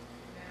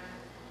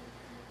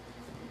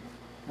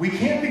 We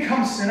can't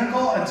become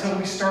cynical until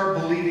we start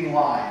believing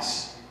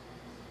lies.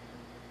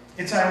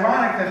 It's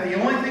ironic that the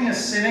only thing a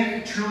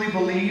cynic truly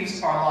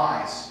believes are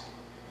lies.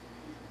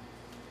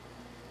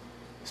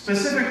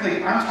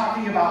 Specifically, I'm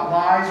talking about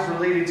lies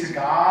related to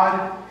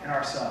God and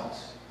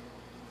ourselves.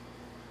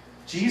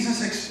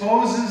 Jesus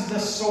exposes the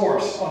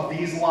source of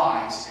these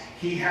lies.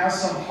 He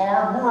has some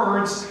hard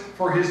words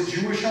for His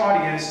Jewish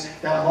audience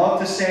that love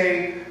to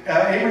say,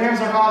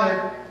 Abraham's our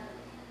father.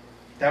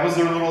 That was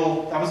their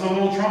little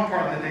trump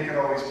card that they could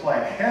always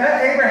play.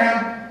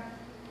 Abraham.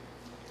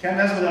 Can't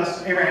mess with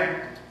us.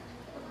 Abraham.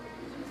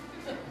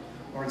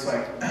 Or it's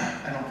like,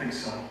 I don't think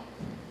so.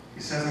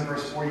 He says in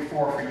verse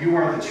 44, for you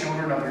are the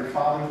children of your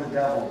father the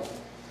devil.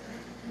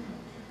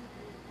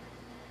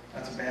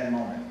 That's a bad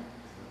moment.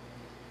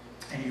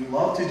 And you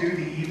love to do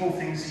the evil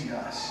things he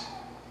does.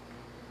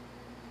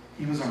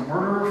 He was a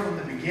murderer from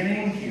the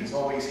beginning. He has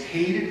always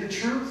hated the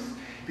truth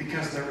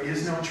because there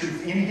is no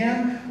truth in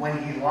him.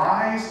 When he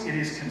lies, it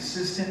is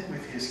consistent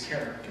with his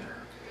character.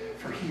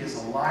 For he is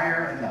a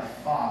liar and the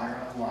father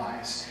of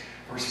lies.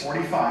 Verse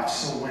 45,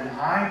 so when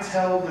I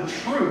tell the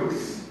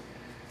truth,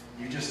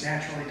 you just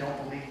naturally don't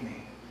believe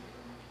me.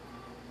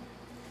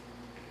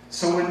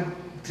 So when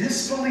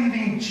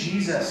disbelieving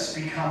Jesus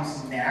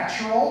becomes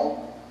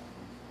natural,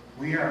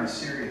 we are in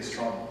serious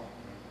trouble.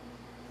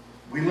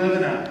 We live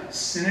in a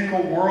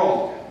cynical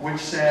world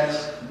which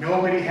says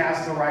nobody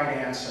has the right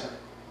answer.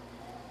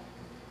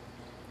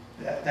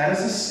 That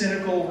is a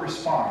cynical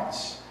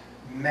response,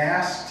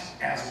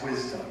 masked as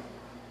wisdom.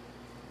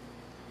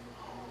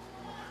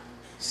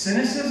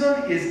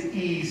 Cynicism is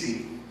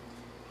easy.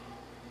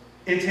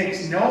 It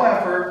takes no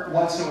effort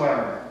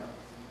whatsoever.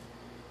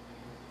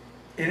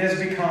 It has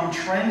become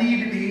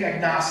trendy to be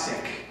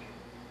agnostic.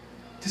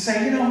 To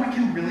say, we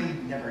can really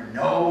never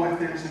know if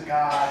there's a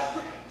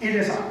God. It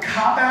is a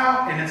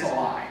cop-out and it's a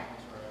lie.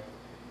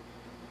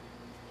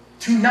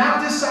 To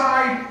not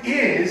decide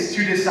is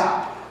to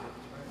decide.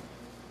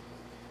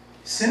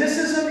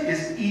 Cynicism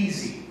is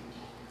easy.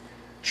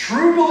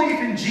 True belief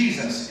in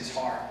Jesus is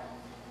hard.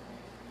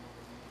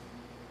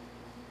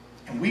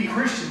 And we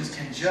Christians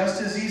can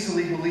just as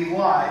easily believe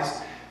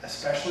lies,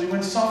 especially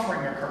when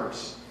suffering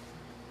occurs.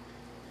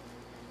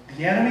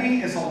 The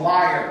enemy is a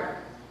liar.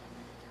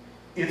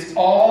 It's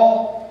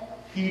all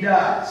he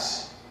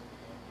does.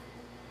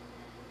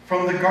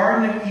 From the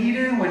Garden of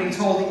Eden, when he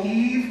told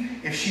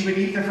Eve if she would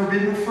eat the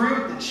forbidden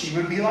fruit, that she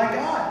would be like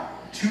God,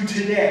 to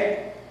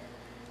today.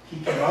 He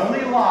can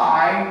only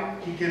lie.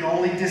 He can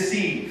only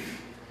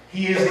deceive.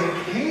 He is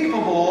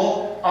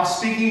incapable of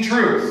speaking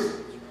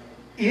truth.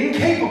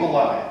 Incapable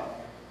of it.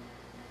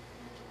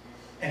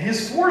 And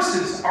his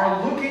forces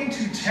are looking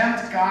to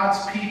tempt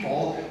God's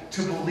people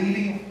to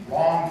believing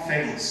wrong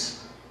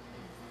things.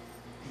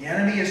 The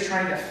enemy is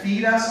trying to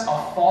feed us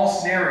a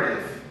false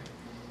narrative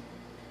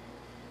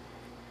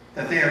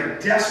that they are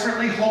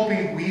desperately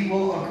hoping we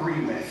will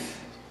agree with.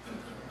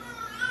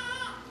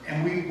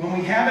 And when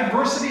we have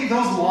adversity,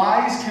 those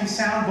lies can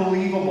sound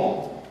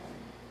believable.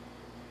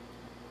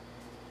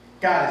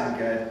 God isn't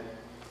good.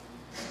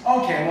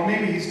 Okay, well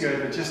maybe he's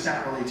good, but just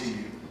not really to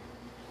you.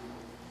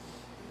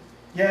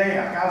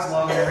 Yeah, God's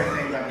love and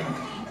everything,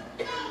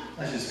 but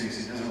let's just face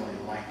it, he doesn't really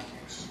like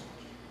you so much.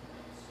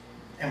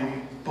 And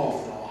we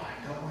both know why,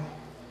 don't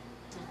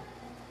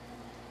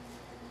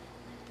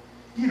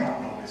we? You don't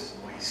know his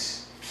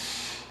voice.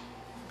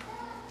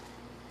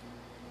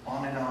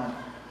 On and on.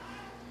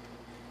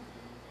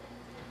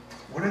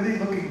 What are they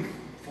looking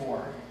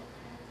for?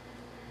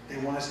 They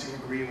want us to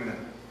agree with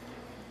him.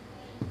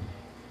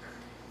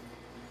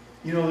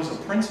 There's a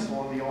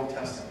principle in the Old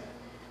Testament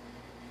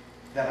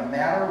that a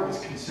matter was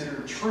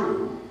considered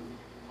true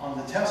on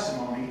the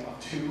testimony of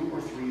 2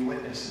 or 3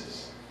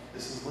 witnesses.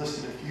 This is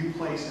listed a few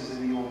places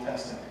in the Old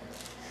Testament.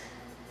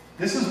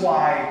 This is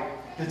why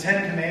the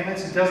 10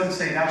 Commandments, it doesn't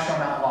say thou shalt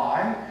not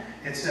lie.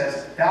 It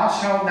says thou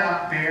shalt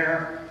not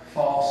bear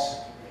false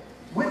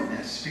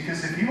witness.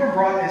 Because if you were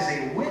brought as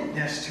a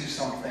witness to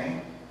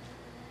something,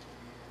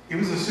 it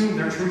was assumed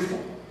they're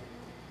truthful.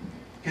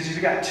 Because if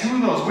you got 2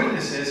 of those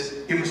witnesses,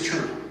 it was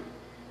true.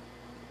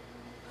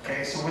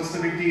 Okay, so what's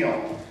the big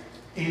deal?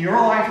 In your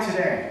life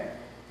today,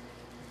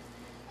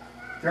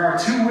 there are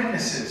 2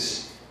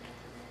 witnesses.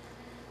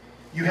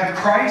 You have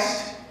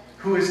Christ,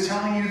 who is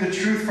telling you the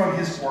truth from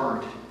his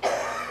word.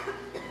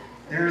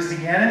 There is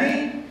the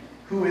enemy,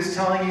 who is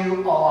telling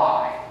you a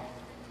lie.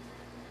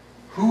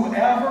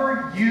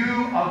 Whoever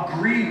you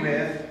agree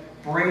with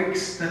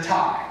breaks the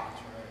tie.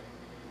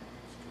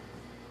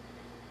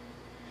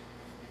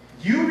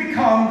 You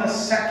become the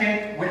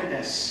second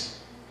witness.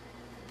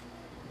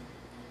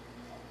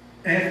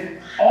 And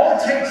all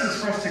it takes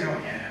is for us to go, yeah,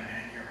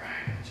 man, you're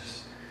right.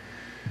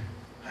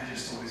 I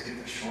just always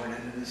get the short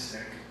end of the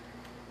stick.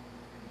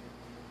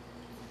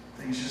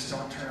 Things just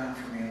don't turn out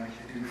for me like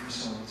they do for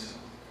so-and-so.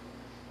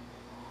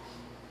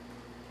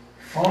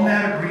 From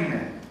that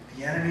agreement,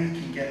 the enemy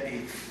can get a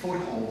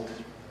foothold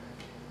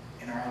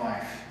in our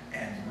life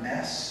and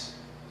mess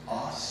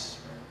us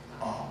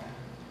up.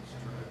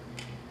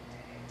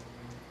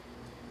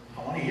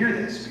 I want to hear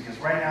this because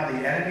right now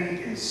the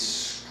enemy is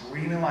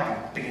screaming like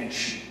a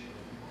banshee.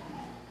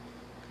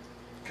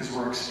 Because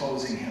we're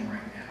exposing him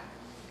right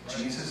now.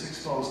 Jesus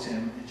exposed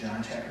him in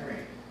John chapter 8.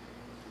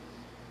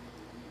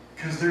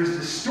 Because there's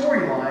this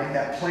storyline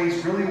that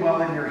plays really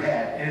well in your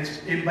head. And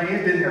it may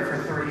have been there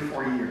for 30,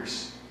 40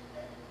 years.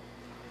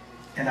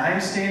 And I am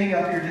standing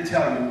up here to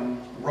tell you,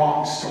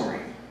 wrong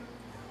story.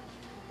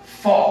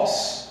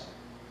 False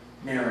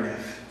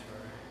narrative.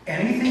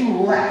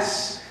 Anything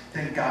less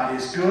than God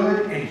is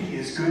good and he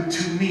is good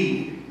to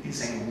me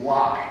is a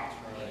lie.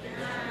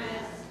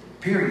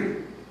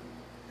 Period.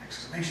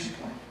 Exclamation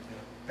point.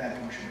 Bad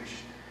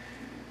punctuation.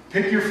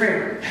 Pick your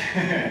favorite.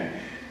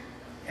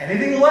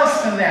 Anything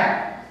less than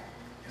that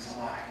is a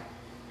lie.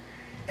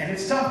 And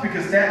it's tough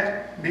because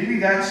maybe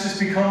that's just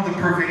become the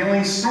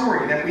prevailing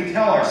story that we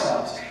tell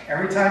ourselves.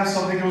 Every time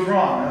something goes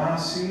wrong.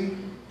 See?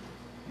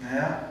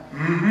 Yeah.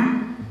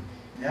 Mm-hmm.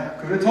 Yeah,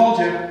 could have told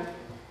you.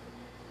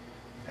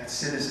 That's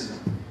cynicism.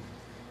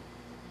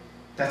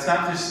 That's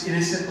not this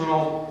innocent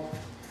little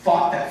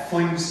thought that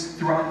flings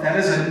throughout. That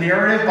is a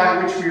narrative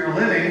by which we are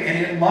living,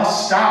 and it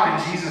must stop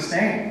in Jesus'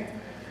 name.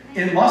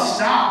 It must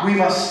stop. We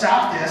must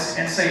stop this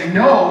and say,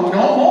 no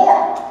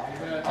more.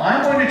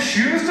 I'm going to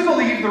choose to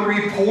believe the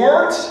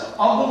report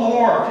of the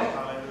Lord.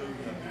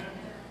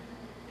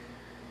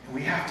 And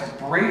we have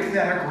to break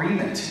that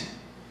agreement.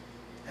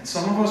 And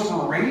some of us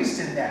were raised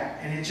in that,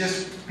 and it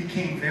just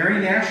became very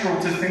natural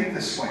to think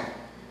this way.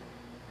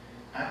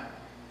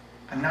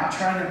 I'm not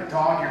trying to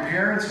dog your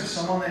parents or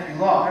someone that you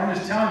love. I'm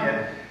just telling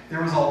you,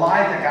 there was a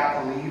lie that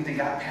got believed and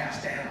got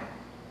passed down.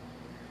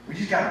 We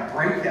just got to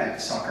break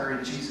that sucker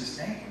in Jesus'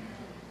 name.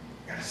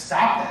 We've got to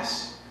stop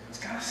this. It's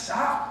got to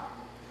stop.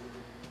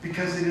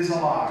 Because it is a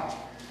lie.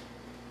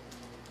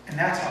 And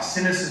that's how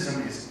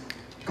cynicism is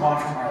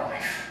gone from our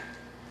life.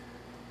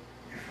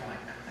 If we're like,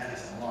 that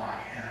is a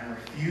lie, and I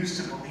refuse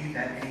to believe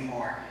that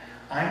anymore.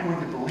 I'm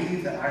going to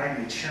believe that I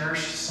am a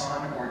cherished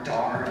son or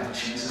daughter of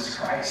Jesus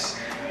Christ,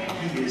 and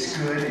He is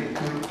good and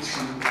good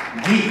to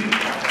me.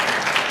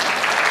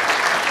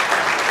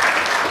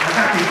 Let's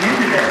not begin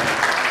today.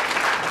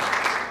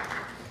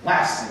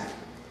 Lastly,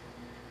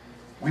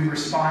 we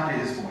respond to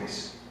His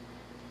voice.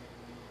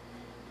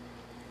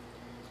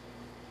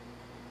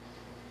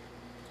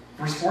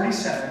 Verse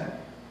 47,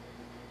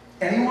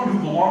 anyone who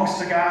belongs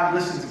to God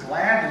listens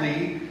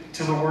gladly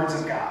to the words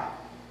of God.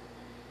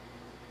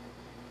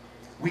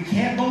 We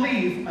can't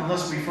believe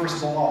unless we first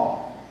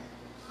belong.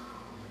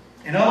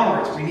 In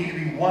other words, we need to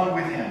be one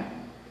with Him.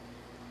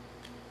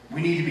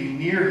 We need to be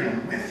near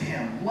Him, with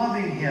Him,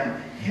 loving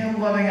Him,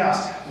 Him loving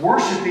us,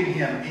 worshiping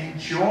Him,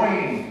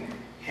 enjoying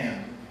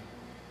Him.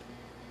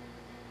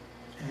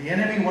 And the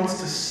enemy wants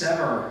to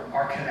sever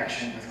our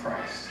connection with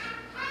Christ.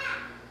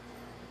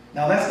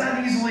 Now that's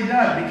not easily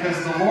done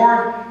because the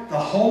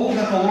hold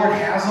that the Lord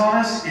has on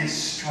us is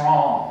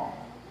strong.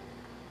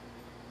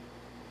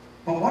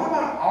 But what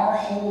about our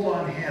hold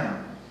on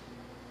Him?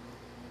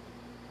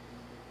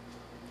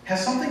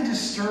 Has something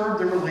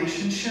disturbed the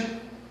relationship?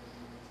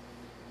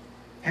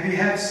 Have you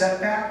had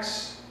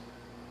setbacks?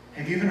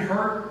 Have you been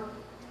hurt?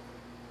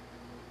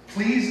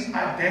 Please,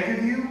 I beg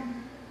of you,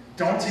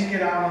 don't take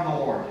it out on the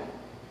Lord.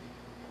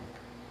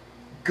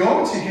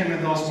 Go to Him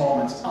in those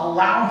moments.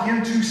 Allow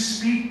Him to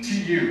speak to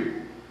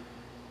you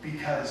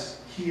because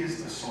He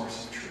is the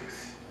source of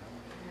truth.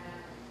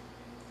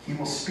 He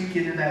will speak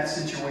into that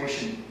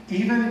situation,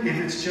 even if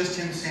it's just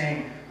Him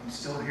saying, I'm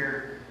still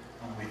here,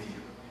 I'm with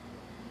you.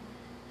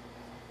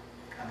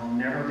 I will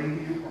never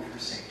leave you or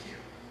forsake you.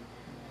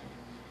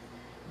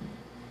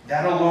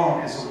 That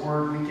alone is a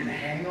word we can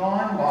hang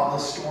on while the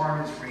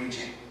storm is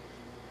raging.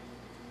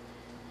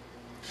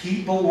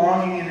 Keep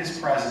belonging in His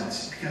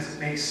presence because it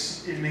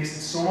makes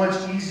it so much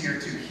easier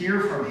to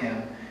hear from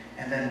Him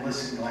and then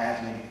listen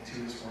gladly to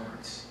His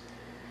words.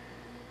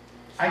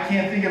 I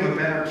can't think of a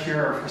better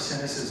cure for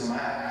cynicism.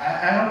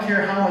 I don't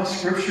care how much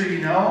scripture you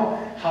know,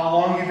 how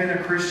long you've been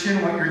a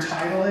Christian, what your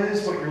title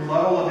is, what your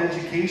level of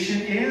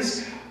education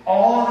is.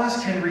 All of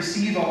us can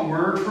receive a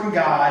word from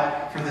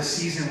God for the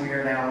season we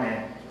are now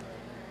in.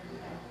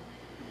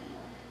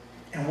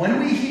 And when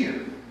we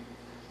hear,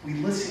 we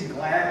listen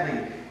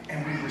gladly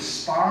and we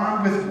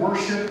respond with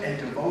worship and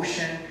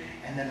devotion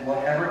and then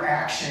whatever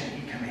action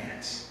He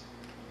commands.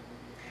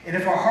 And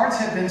if our hearts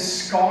have been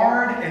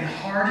scarred and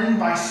hardened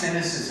by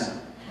cynicism,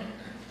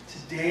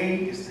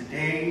 today is the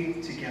day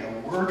to get a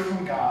word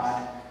from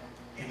God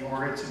in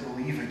order to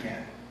believe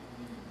again.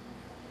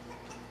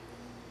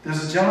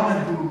 There's a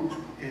gentleman who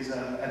is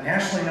a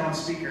nationally known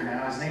speaker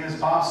now. His name is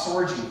Bob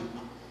Sorge.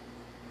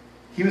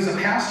 He was a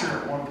pastor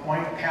at one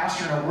point, a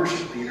pastor and a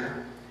worship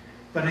leader.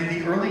 But in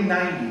the early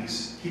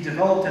 90s, he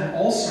developed an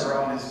ulcer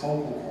on his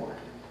vocal cord.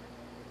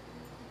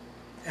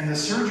 And the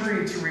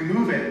surgery to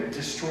remove it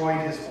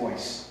destroyed his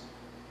voice.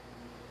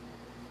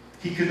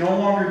 He could no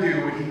longer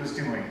do what he was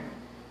doing.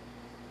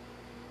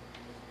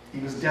 He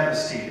was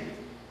devastated.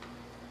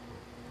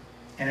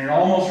 And it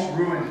almost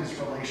ruined his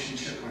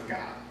relationship with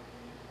God.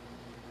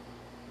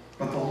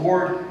 But the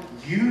Lord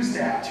used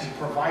that to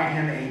provide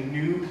him a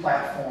new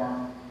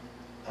platform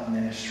of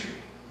ministry.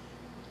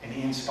 And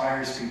he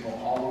inspires people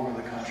all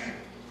over the country.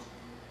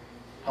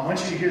 I want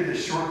you to hear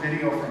this short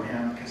video from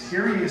him because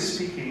here he is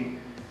speaking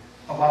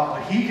about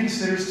what he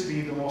considers to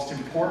be the most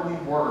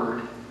important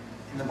word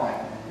in the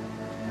Bible.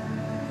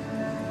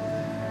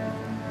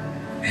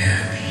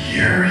 If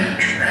you're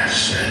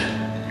interested,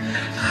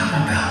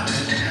 I'm about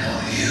to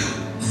tell you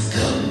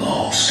the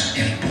most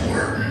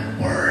important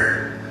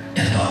word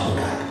in the whole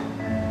Bible.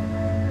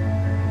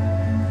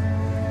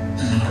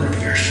 A number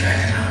of years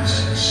back, I was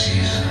in a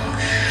season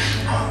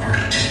of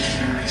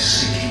particularly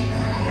seeking the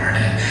Lord,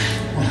 and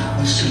what I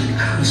was doing,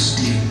 I was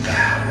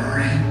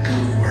devouring the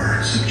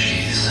words of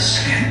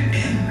Jesus. And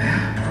in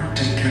that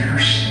particular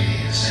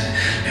season,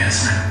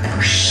 as I'm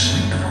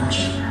pursuing the words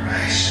of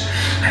Christ,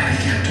 I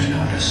began to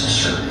notice a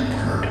certain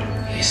word.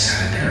 He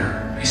said it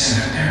there, he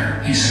said it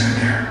there, he said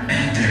it there,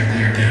 and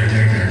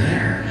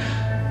there.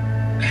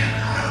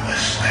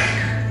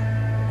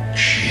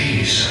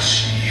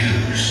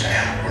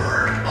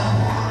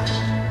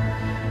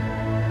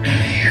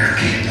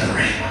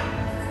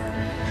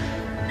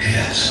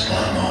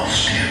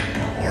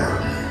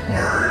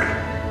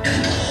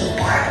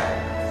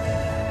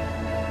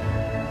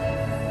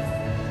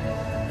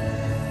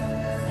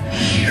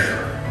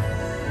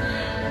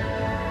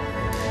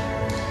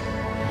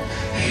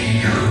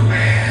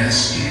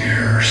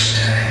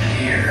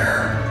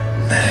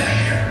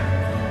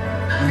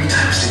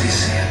 they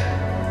say it.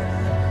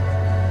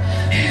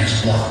 In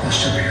his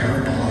blockbuster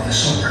parable of the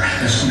sower,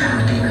 this one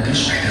heard the word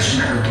this way, this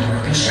one heard the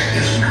word this way,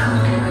 this one heard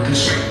the word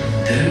this way.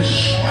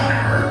 This one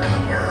heard the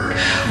word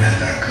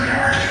with a good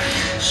heart.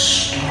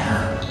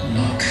 Start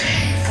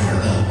looking for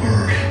the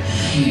word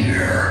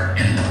here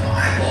in the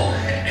Bible,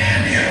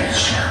 and it'll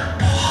start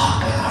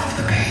popping off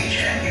the page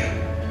at you.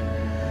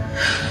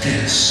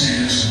 This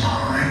is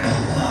my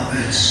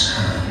beloved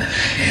Son,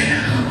 in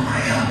whom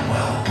I am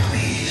well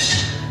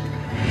pleased.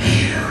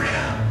 Hear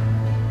him.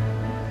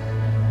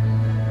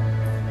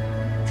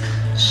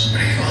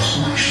 Somebody goes,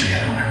 well, actually, I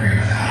don't agree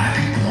with that. I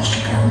think the most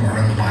important word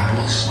in the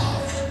Bible is love.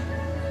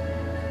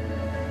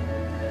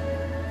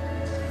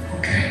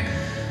 Okay?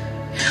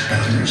 But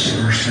there is a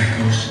verse that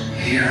goes,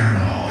 hear,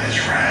 O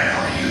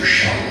Israel, you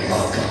shall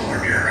love the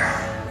Lord your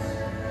God.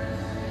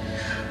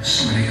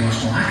 Somebody goes,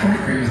 well, I don't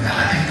agree with that.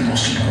 I think the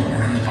most important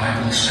word in the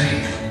Bible is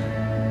faith.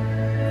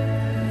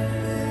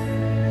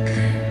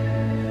 Okay?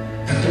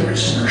 But there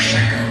is a verse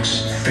that goes,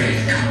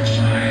 faith comes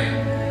by.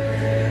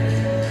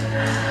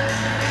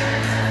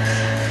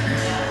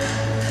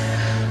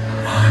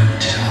 I'm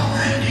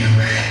telling you,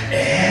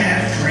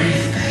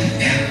 everything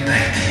in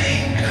the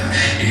kingdom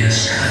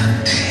is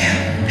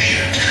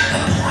contingent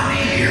upon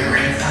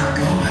hearing from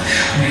God.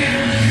 When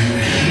you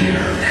hear,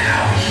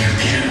 now you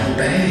can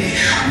obey.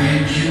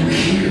 When you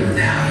hear,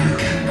 now you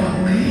can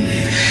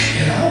believe.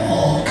 It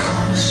all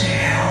comes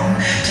down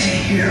to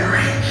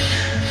hearing.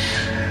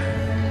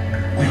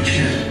 Which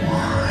is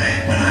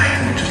why when I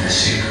go to the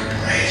secret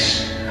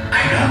place,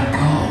 I don't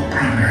go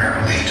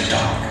primarily to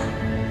talk.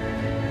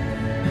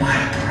 My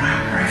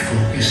primary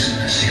focus in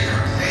the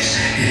secret place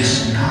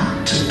is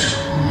not to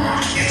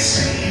talk,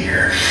 it's to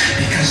hear.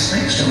 Because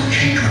things don't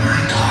change when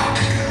I talk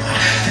to God.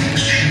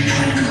 Things change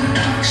when God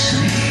talks to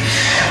me.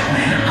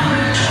 When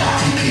I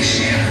talk, in case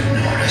you haven't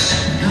noticed,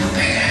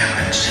 nothing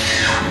happens.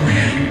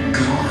 When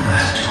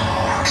God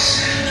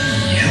talks,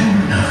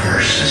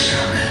 universes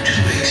come into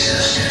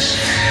existence.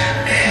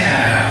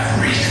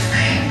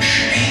 Everything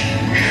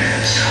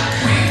changes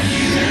when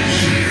you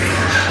hear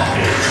a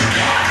word from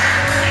God.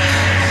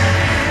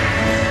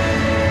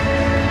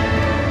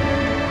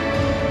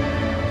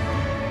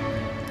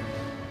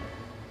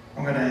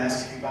 I'm going to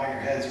ask if you bow your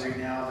heads right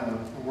now.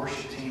 The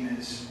worship team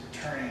is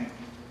returning.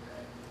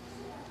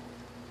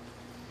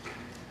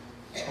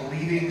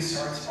 Believing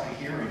starts by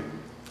hearing.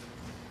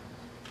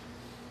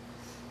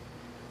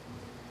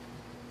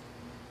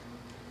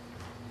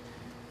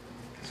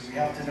 Because we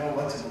have to know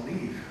what to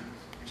believe,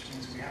 which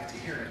means we have to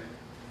hear it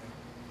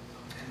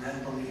and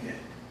then believe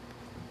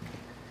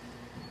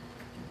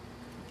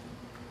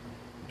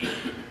it.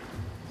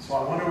 So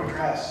I want to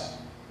address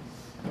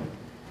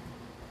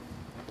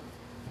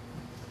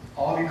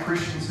all of you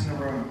Christians in the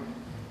room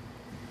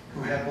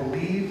who have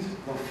believed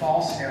the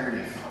false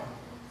narrative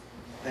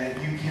that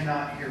you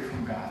cannot hear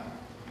from God.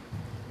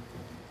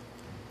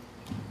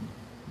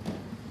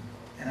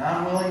 And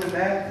I'm willing to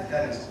bet that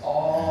that is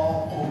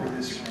all over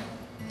this room.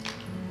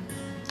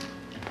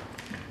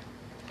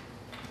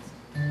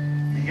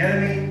 The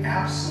enemy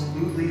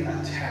absolutely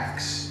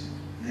attacks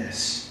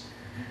this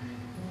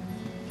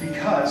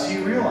because he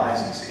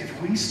realizes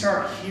if we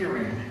start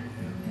hearing,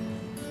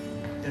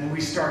 then we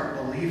start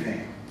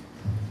believing.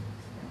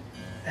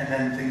 And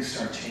then things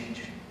start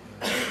changing.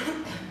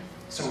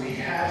 So he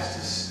has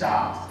to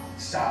stop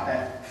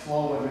that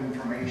flow of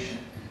information.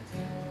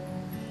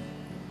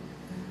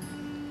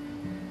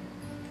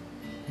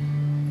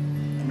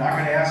 I'm not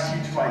going to ask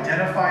you to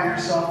identify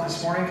yourself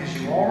this morning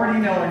because you already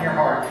know in your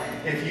heart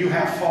if you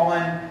have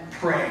fallen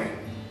prey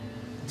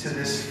to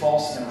this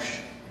false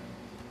notion.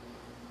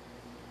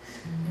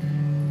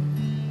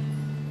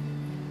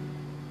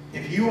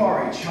 If you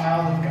are a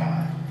child of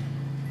God,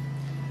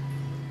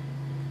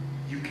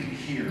 you can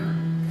hear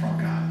from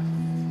God.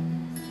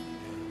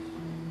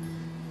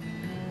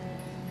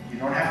 You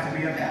don't have to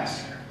be a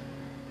pastor.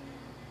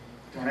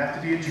 You don't have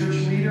to be a church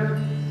leader.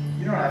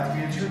 You don't have to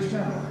be a church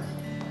member.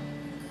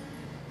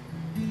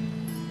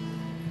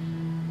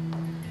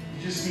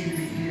 You just need to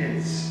be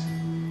his.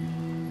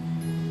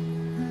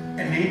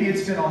 And maybe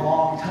it's been a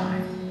long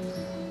time.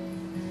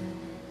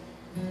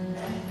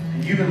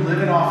 And you've been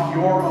living off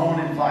your own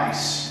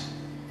advice.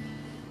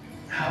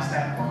 How's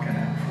that working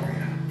out for you?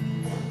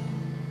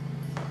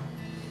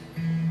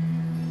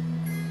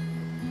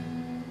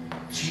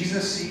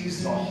 Jesus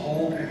sees the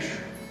whole picture.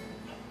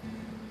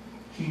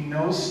 He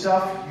knows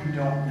stuff you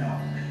don't know.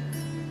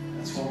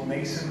 That's what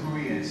makes him who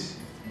he is.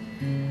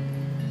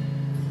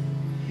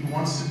 He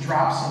wants to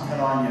drop something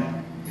on you.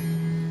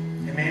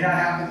 It may not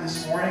happen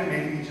this morning.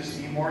 Maybe you just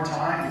need more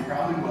time. You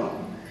probably will.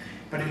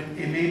 But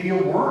it may be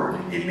a word.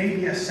 It may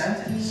be a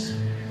sentence.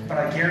 But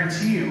I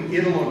guarantee you,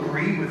 it'll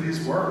agree with his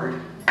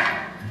word.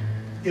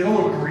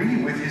 It'll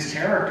agree with his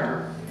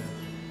character.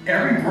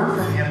 Every word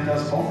from him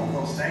does both of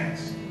those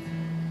things.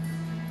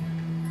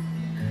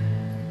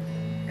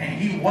 And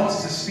he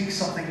wants to speak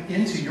something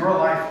into your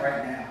life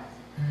right now.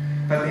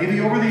 But maybe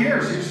over the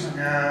years, you're just like,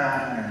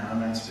 I'm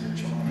not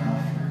spiritual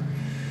enough. Or,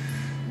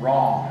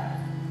 wrong.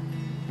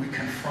 We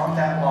confront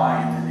that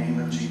lie in the name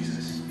of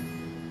Jesus.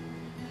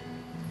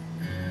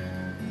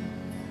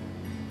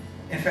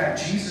 In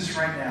fact, Jesus,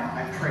 right now,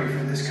 I pray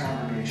for this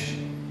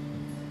congregation.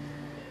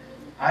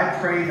 I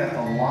pray that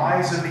the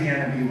lies of the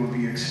enemy will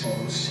be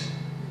exposed.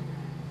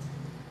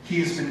 He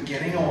has been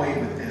getting away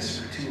with this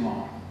for too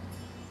long.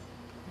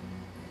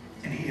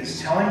 And he is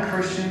telling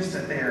Christians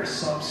that they are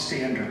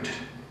substandard.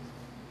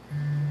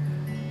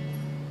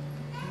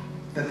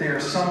 That they are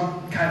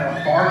some kind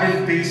of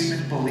bargain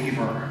basement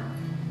believer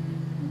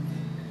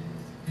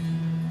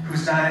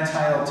who's not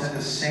entitled to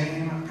the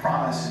same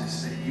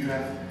promises that you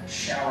have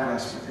showered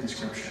us with in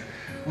Scripture.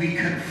 We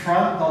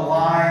confront the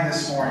lie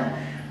this morning.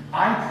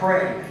 I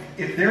pray,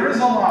 if there is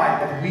a lie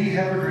that we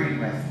have agreed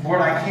with,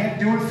 Lord, I can't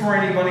do it for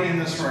anybody in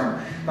this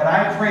room, but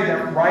I pray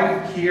that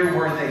right here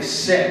where they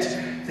sit,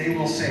 they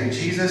will say,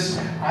 Jesus,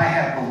 I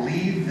have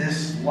believed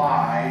this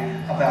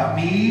lie about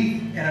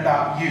me and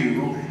about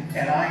you,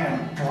 and I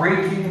am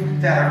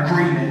breaking that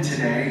agreement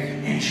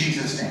today in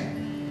Jesus'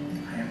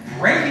 name. I am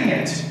breaking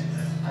it.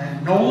 I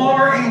am no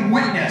longer a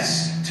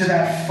witness to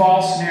that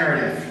false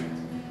narrative.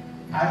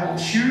 I will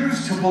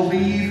choose to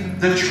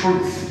believe the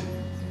truth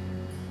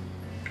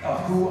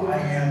of who I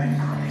am in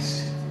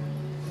Christ.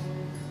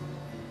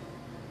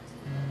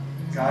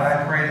 God,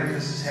 I pray that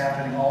this is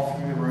happening all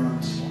through the room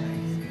this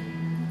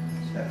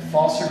morning. That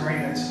false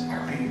agreements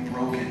are being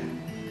broken.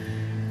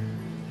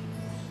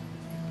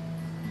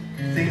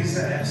 Things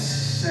that have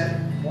set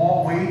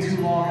way too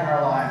long in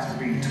our lives are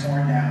being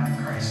torn down in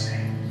Christ's name.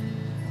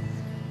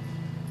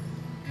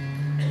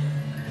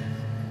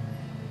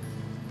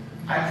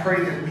 I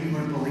pray that we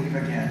would believe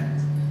again.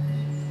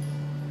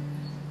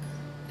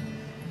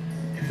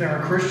 If there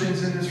are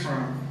Christians in this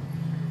room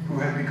who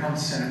have become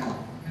cynical,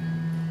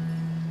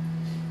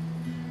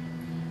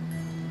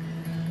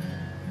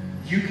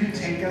 you can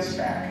take us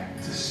back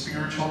to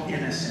spiritual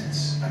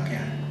innocence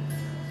again.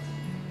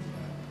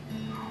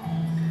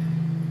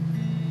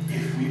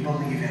 If we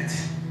believe it.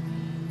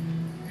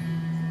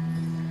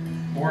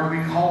 Lord,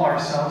 we call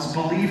ourselves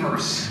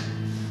believers.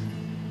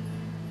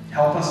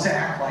 Help us to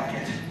act like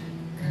it.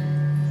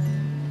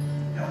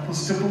 Help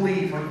us to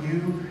believe what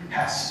you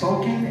have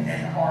spoken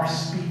and are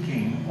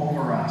speaking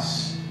over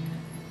us.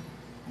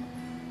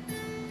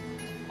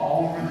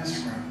 All over this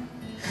room.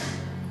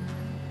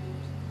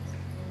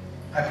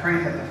 I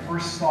pray that the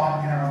first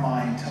thought in our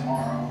mind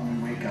tomorrow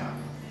when we wake up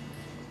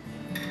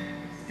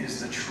is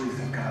the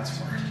truth of God's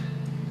Word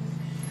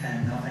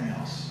and nothing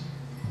else.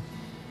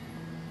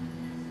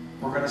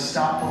 We're going to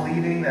stop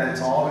believing that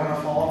it's all going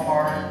to fall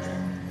apart.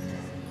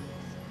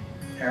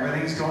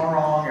 Everything's going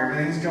wrong.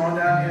 Everything's going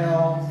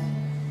downhill.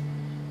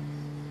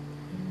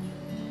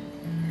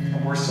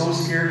 And we're so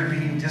scared of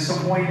being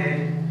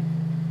disappointed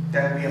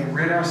that we have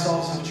rid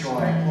ourselves of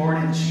joy. Lord,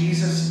 in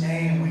Jesus'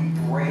 name, we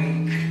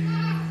break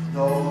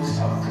those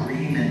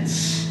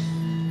agreements.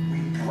 We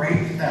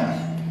break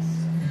them.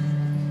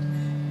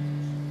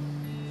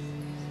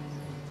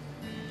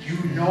 You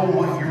know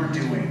what you're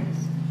doing.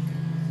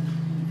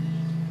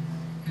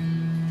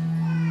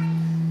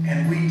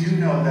 And we do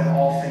know that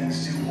all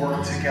things do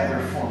work together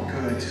for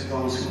good to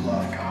those who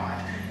love God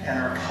and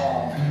are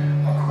called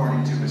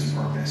according to his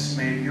purpose.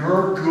 May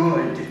your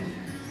good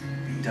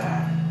be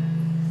done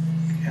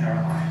in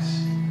our lives.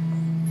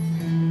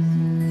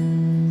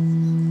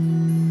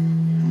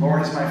 And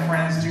Lord, as my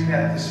friends do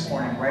that this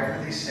morning, right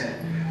where they sit,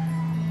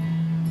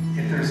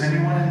 if there's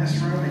anyone in this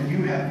room and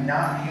you have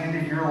not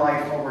handed your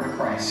life over to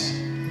Christ,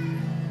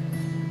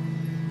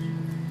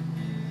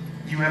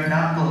 you have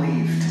not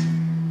believed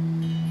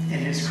in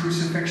his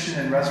crucifixion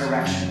and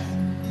resurrection,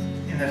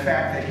 in the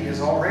fact that he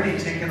has already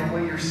taken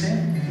away your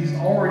sin. He's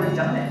already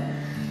done it.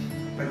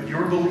 But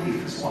your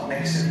belief is what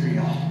makes it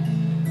real.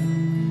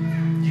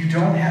 You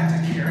don't have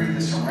to carry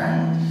this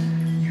around.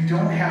 You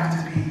don't have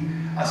to be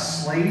a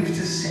slave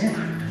to sin.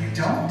 You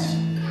don't.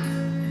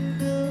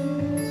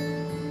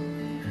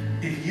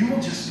 If you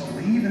will just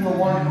believe in the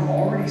one who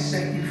already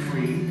set you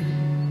free,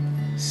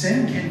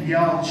 sin can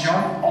yell,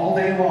 jump all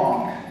day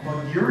long,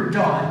 but you're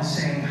done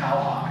saying how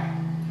high.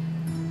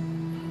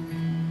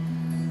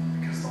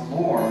 Because the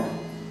Lord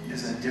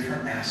is a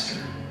different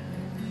master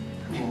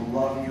who will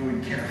love you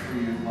and care for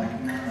you like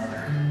none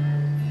other.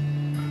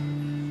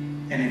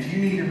 And if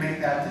you need to make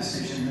that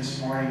decision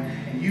this morning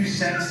and you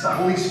sense the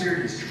Holy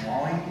Spirit is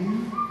drawing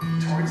you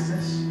towards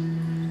this,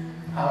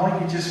 I want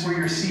you just where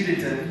you're seated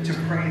to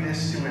pray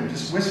this to him.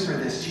 Just whisper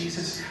this: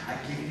 Jesus, I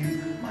give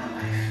you my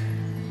life.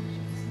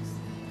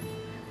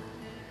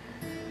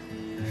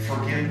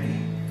 Forgive me.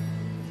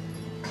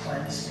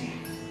 Cleanse me.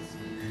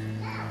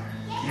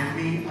 Give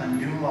me a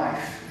new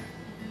life.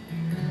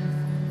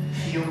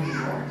 Heal me,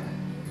 Lord.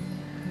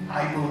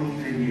 I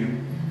believe in you.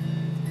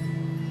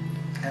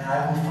 And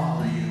I will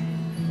follow you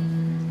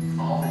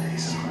all the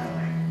days of my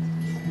life.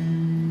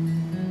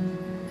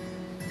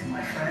 And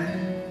my friend,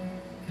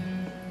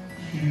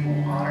 he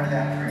will honor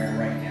that prayer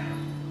right now.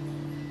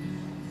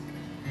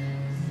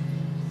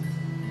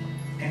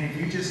 And if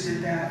you just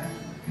did that,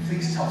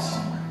 please tell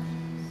someone.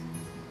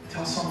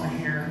 Tell someone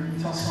here,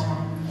 tell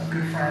someone, a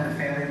good friend, a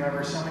family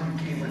member, someone you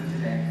came with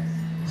today,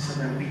 so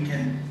that we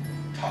can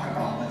talk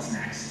about what's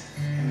next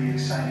in the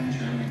exciting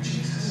journey of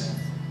Jesus.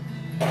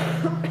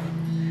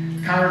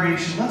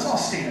 Congregation, let's all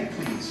stand,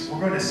 please.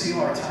 We're going to seal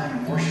our time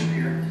in worship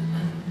here.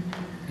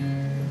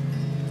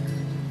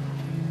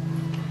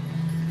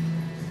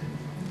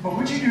 But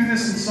would you do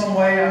this in some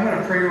way? I'm going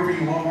to pray over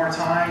you one more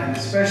time, and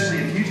especially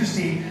if you just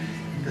need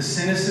the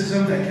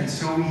cynicism that can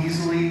so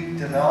easily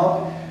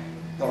develop,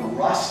 the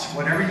rust,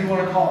 whatever you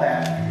want to call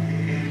that,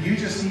 if you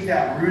just need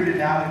that rooted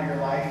out of your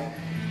life,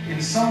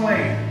 in some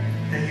way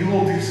that you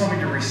will do something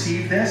to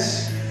receive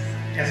this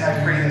as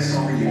I pray this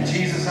over you.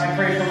 Jesus, I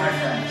pray for my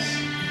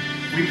friends.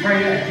 We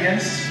pray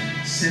against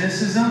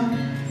cynicism.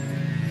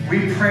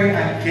 We pray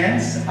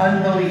against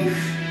unbelief.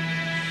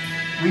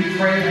 We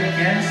pray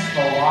against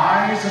the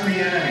lies of the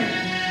enemy.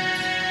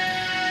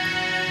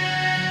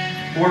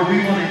 Lord, we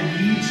want to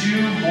need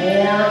you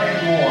more and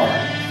more.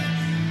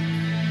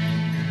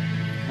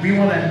 We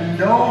want to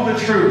know the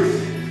truth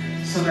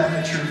so that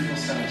the truth will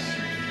set us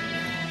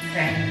free.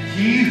 And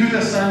he who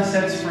the Son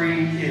sets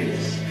free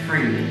is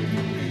free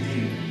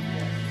indeed.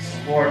 So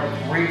Lord,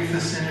 break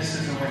the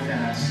cynicism within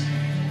us.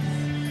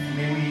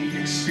 May we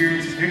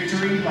experience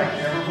victory like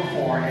never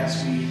before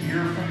as we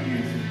hear from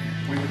you.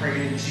 We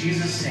pray in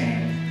Jesus'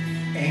 name.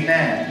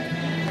 Amen.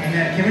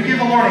 Amen. Can we give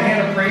the Lord a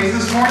hand of praise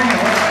this morning?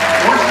 And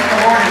let's worship the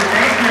Lord and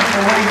thank him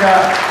for what he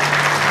does.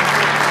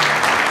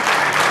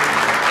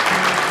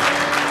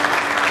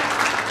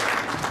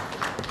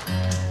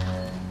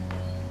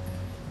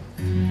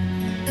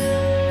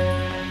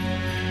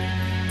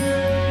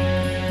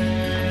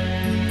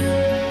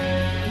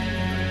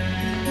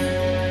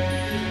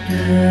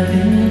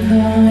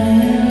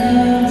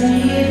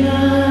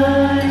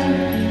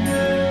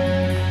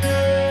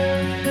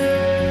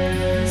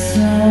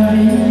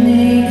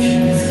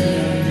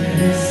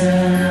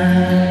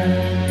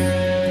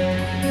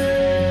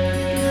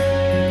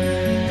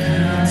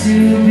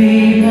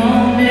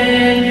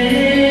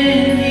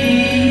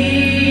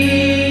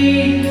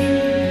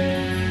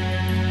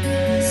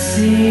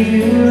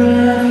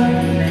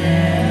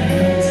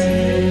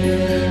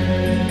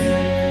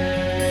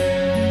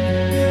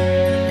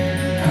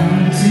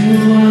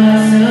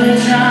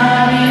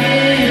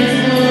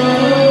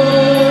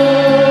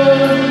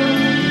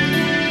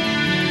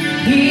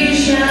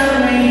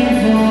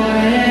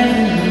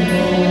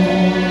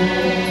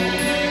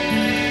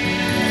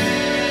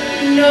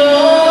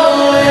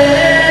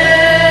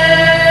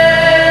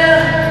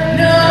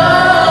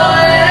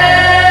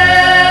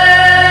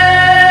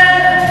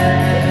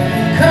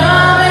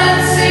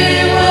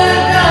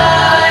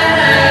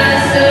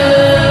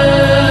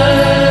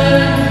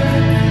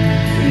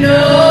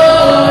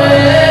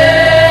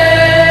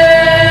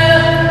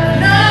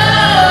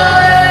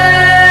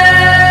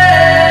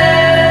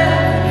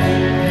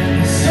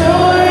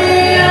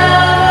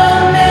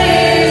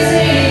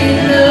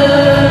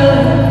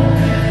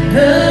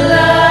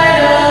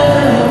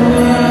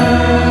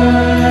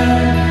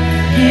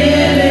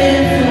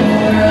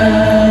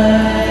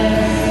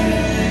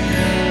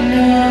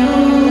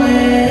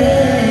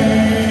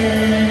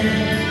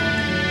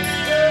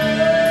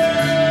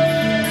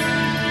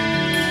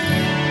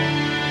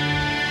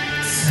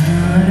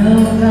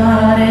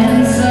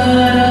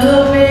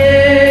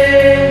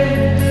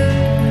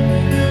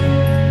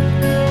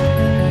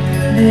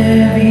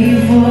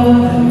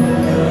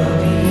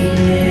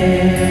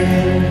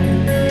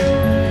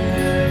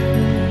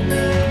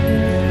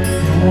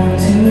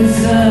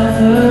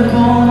 Suffer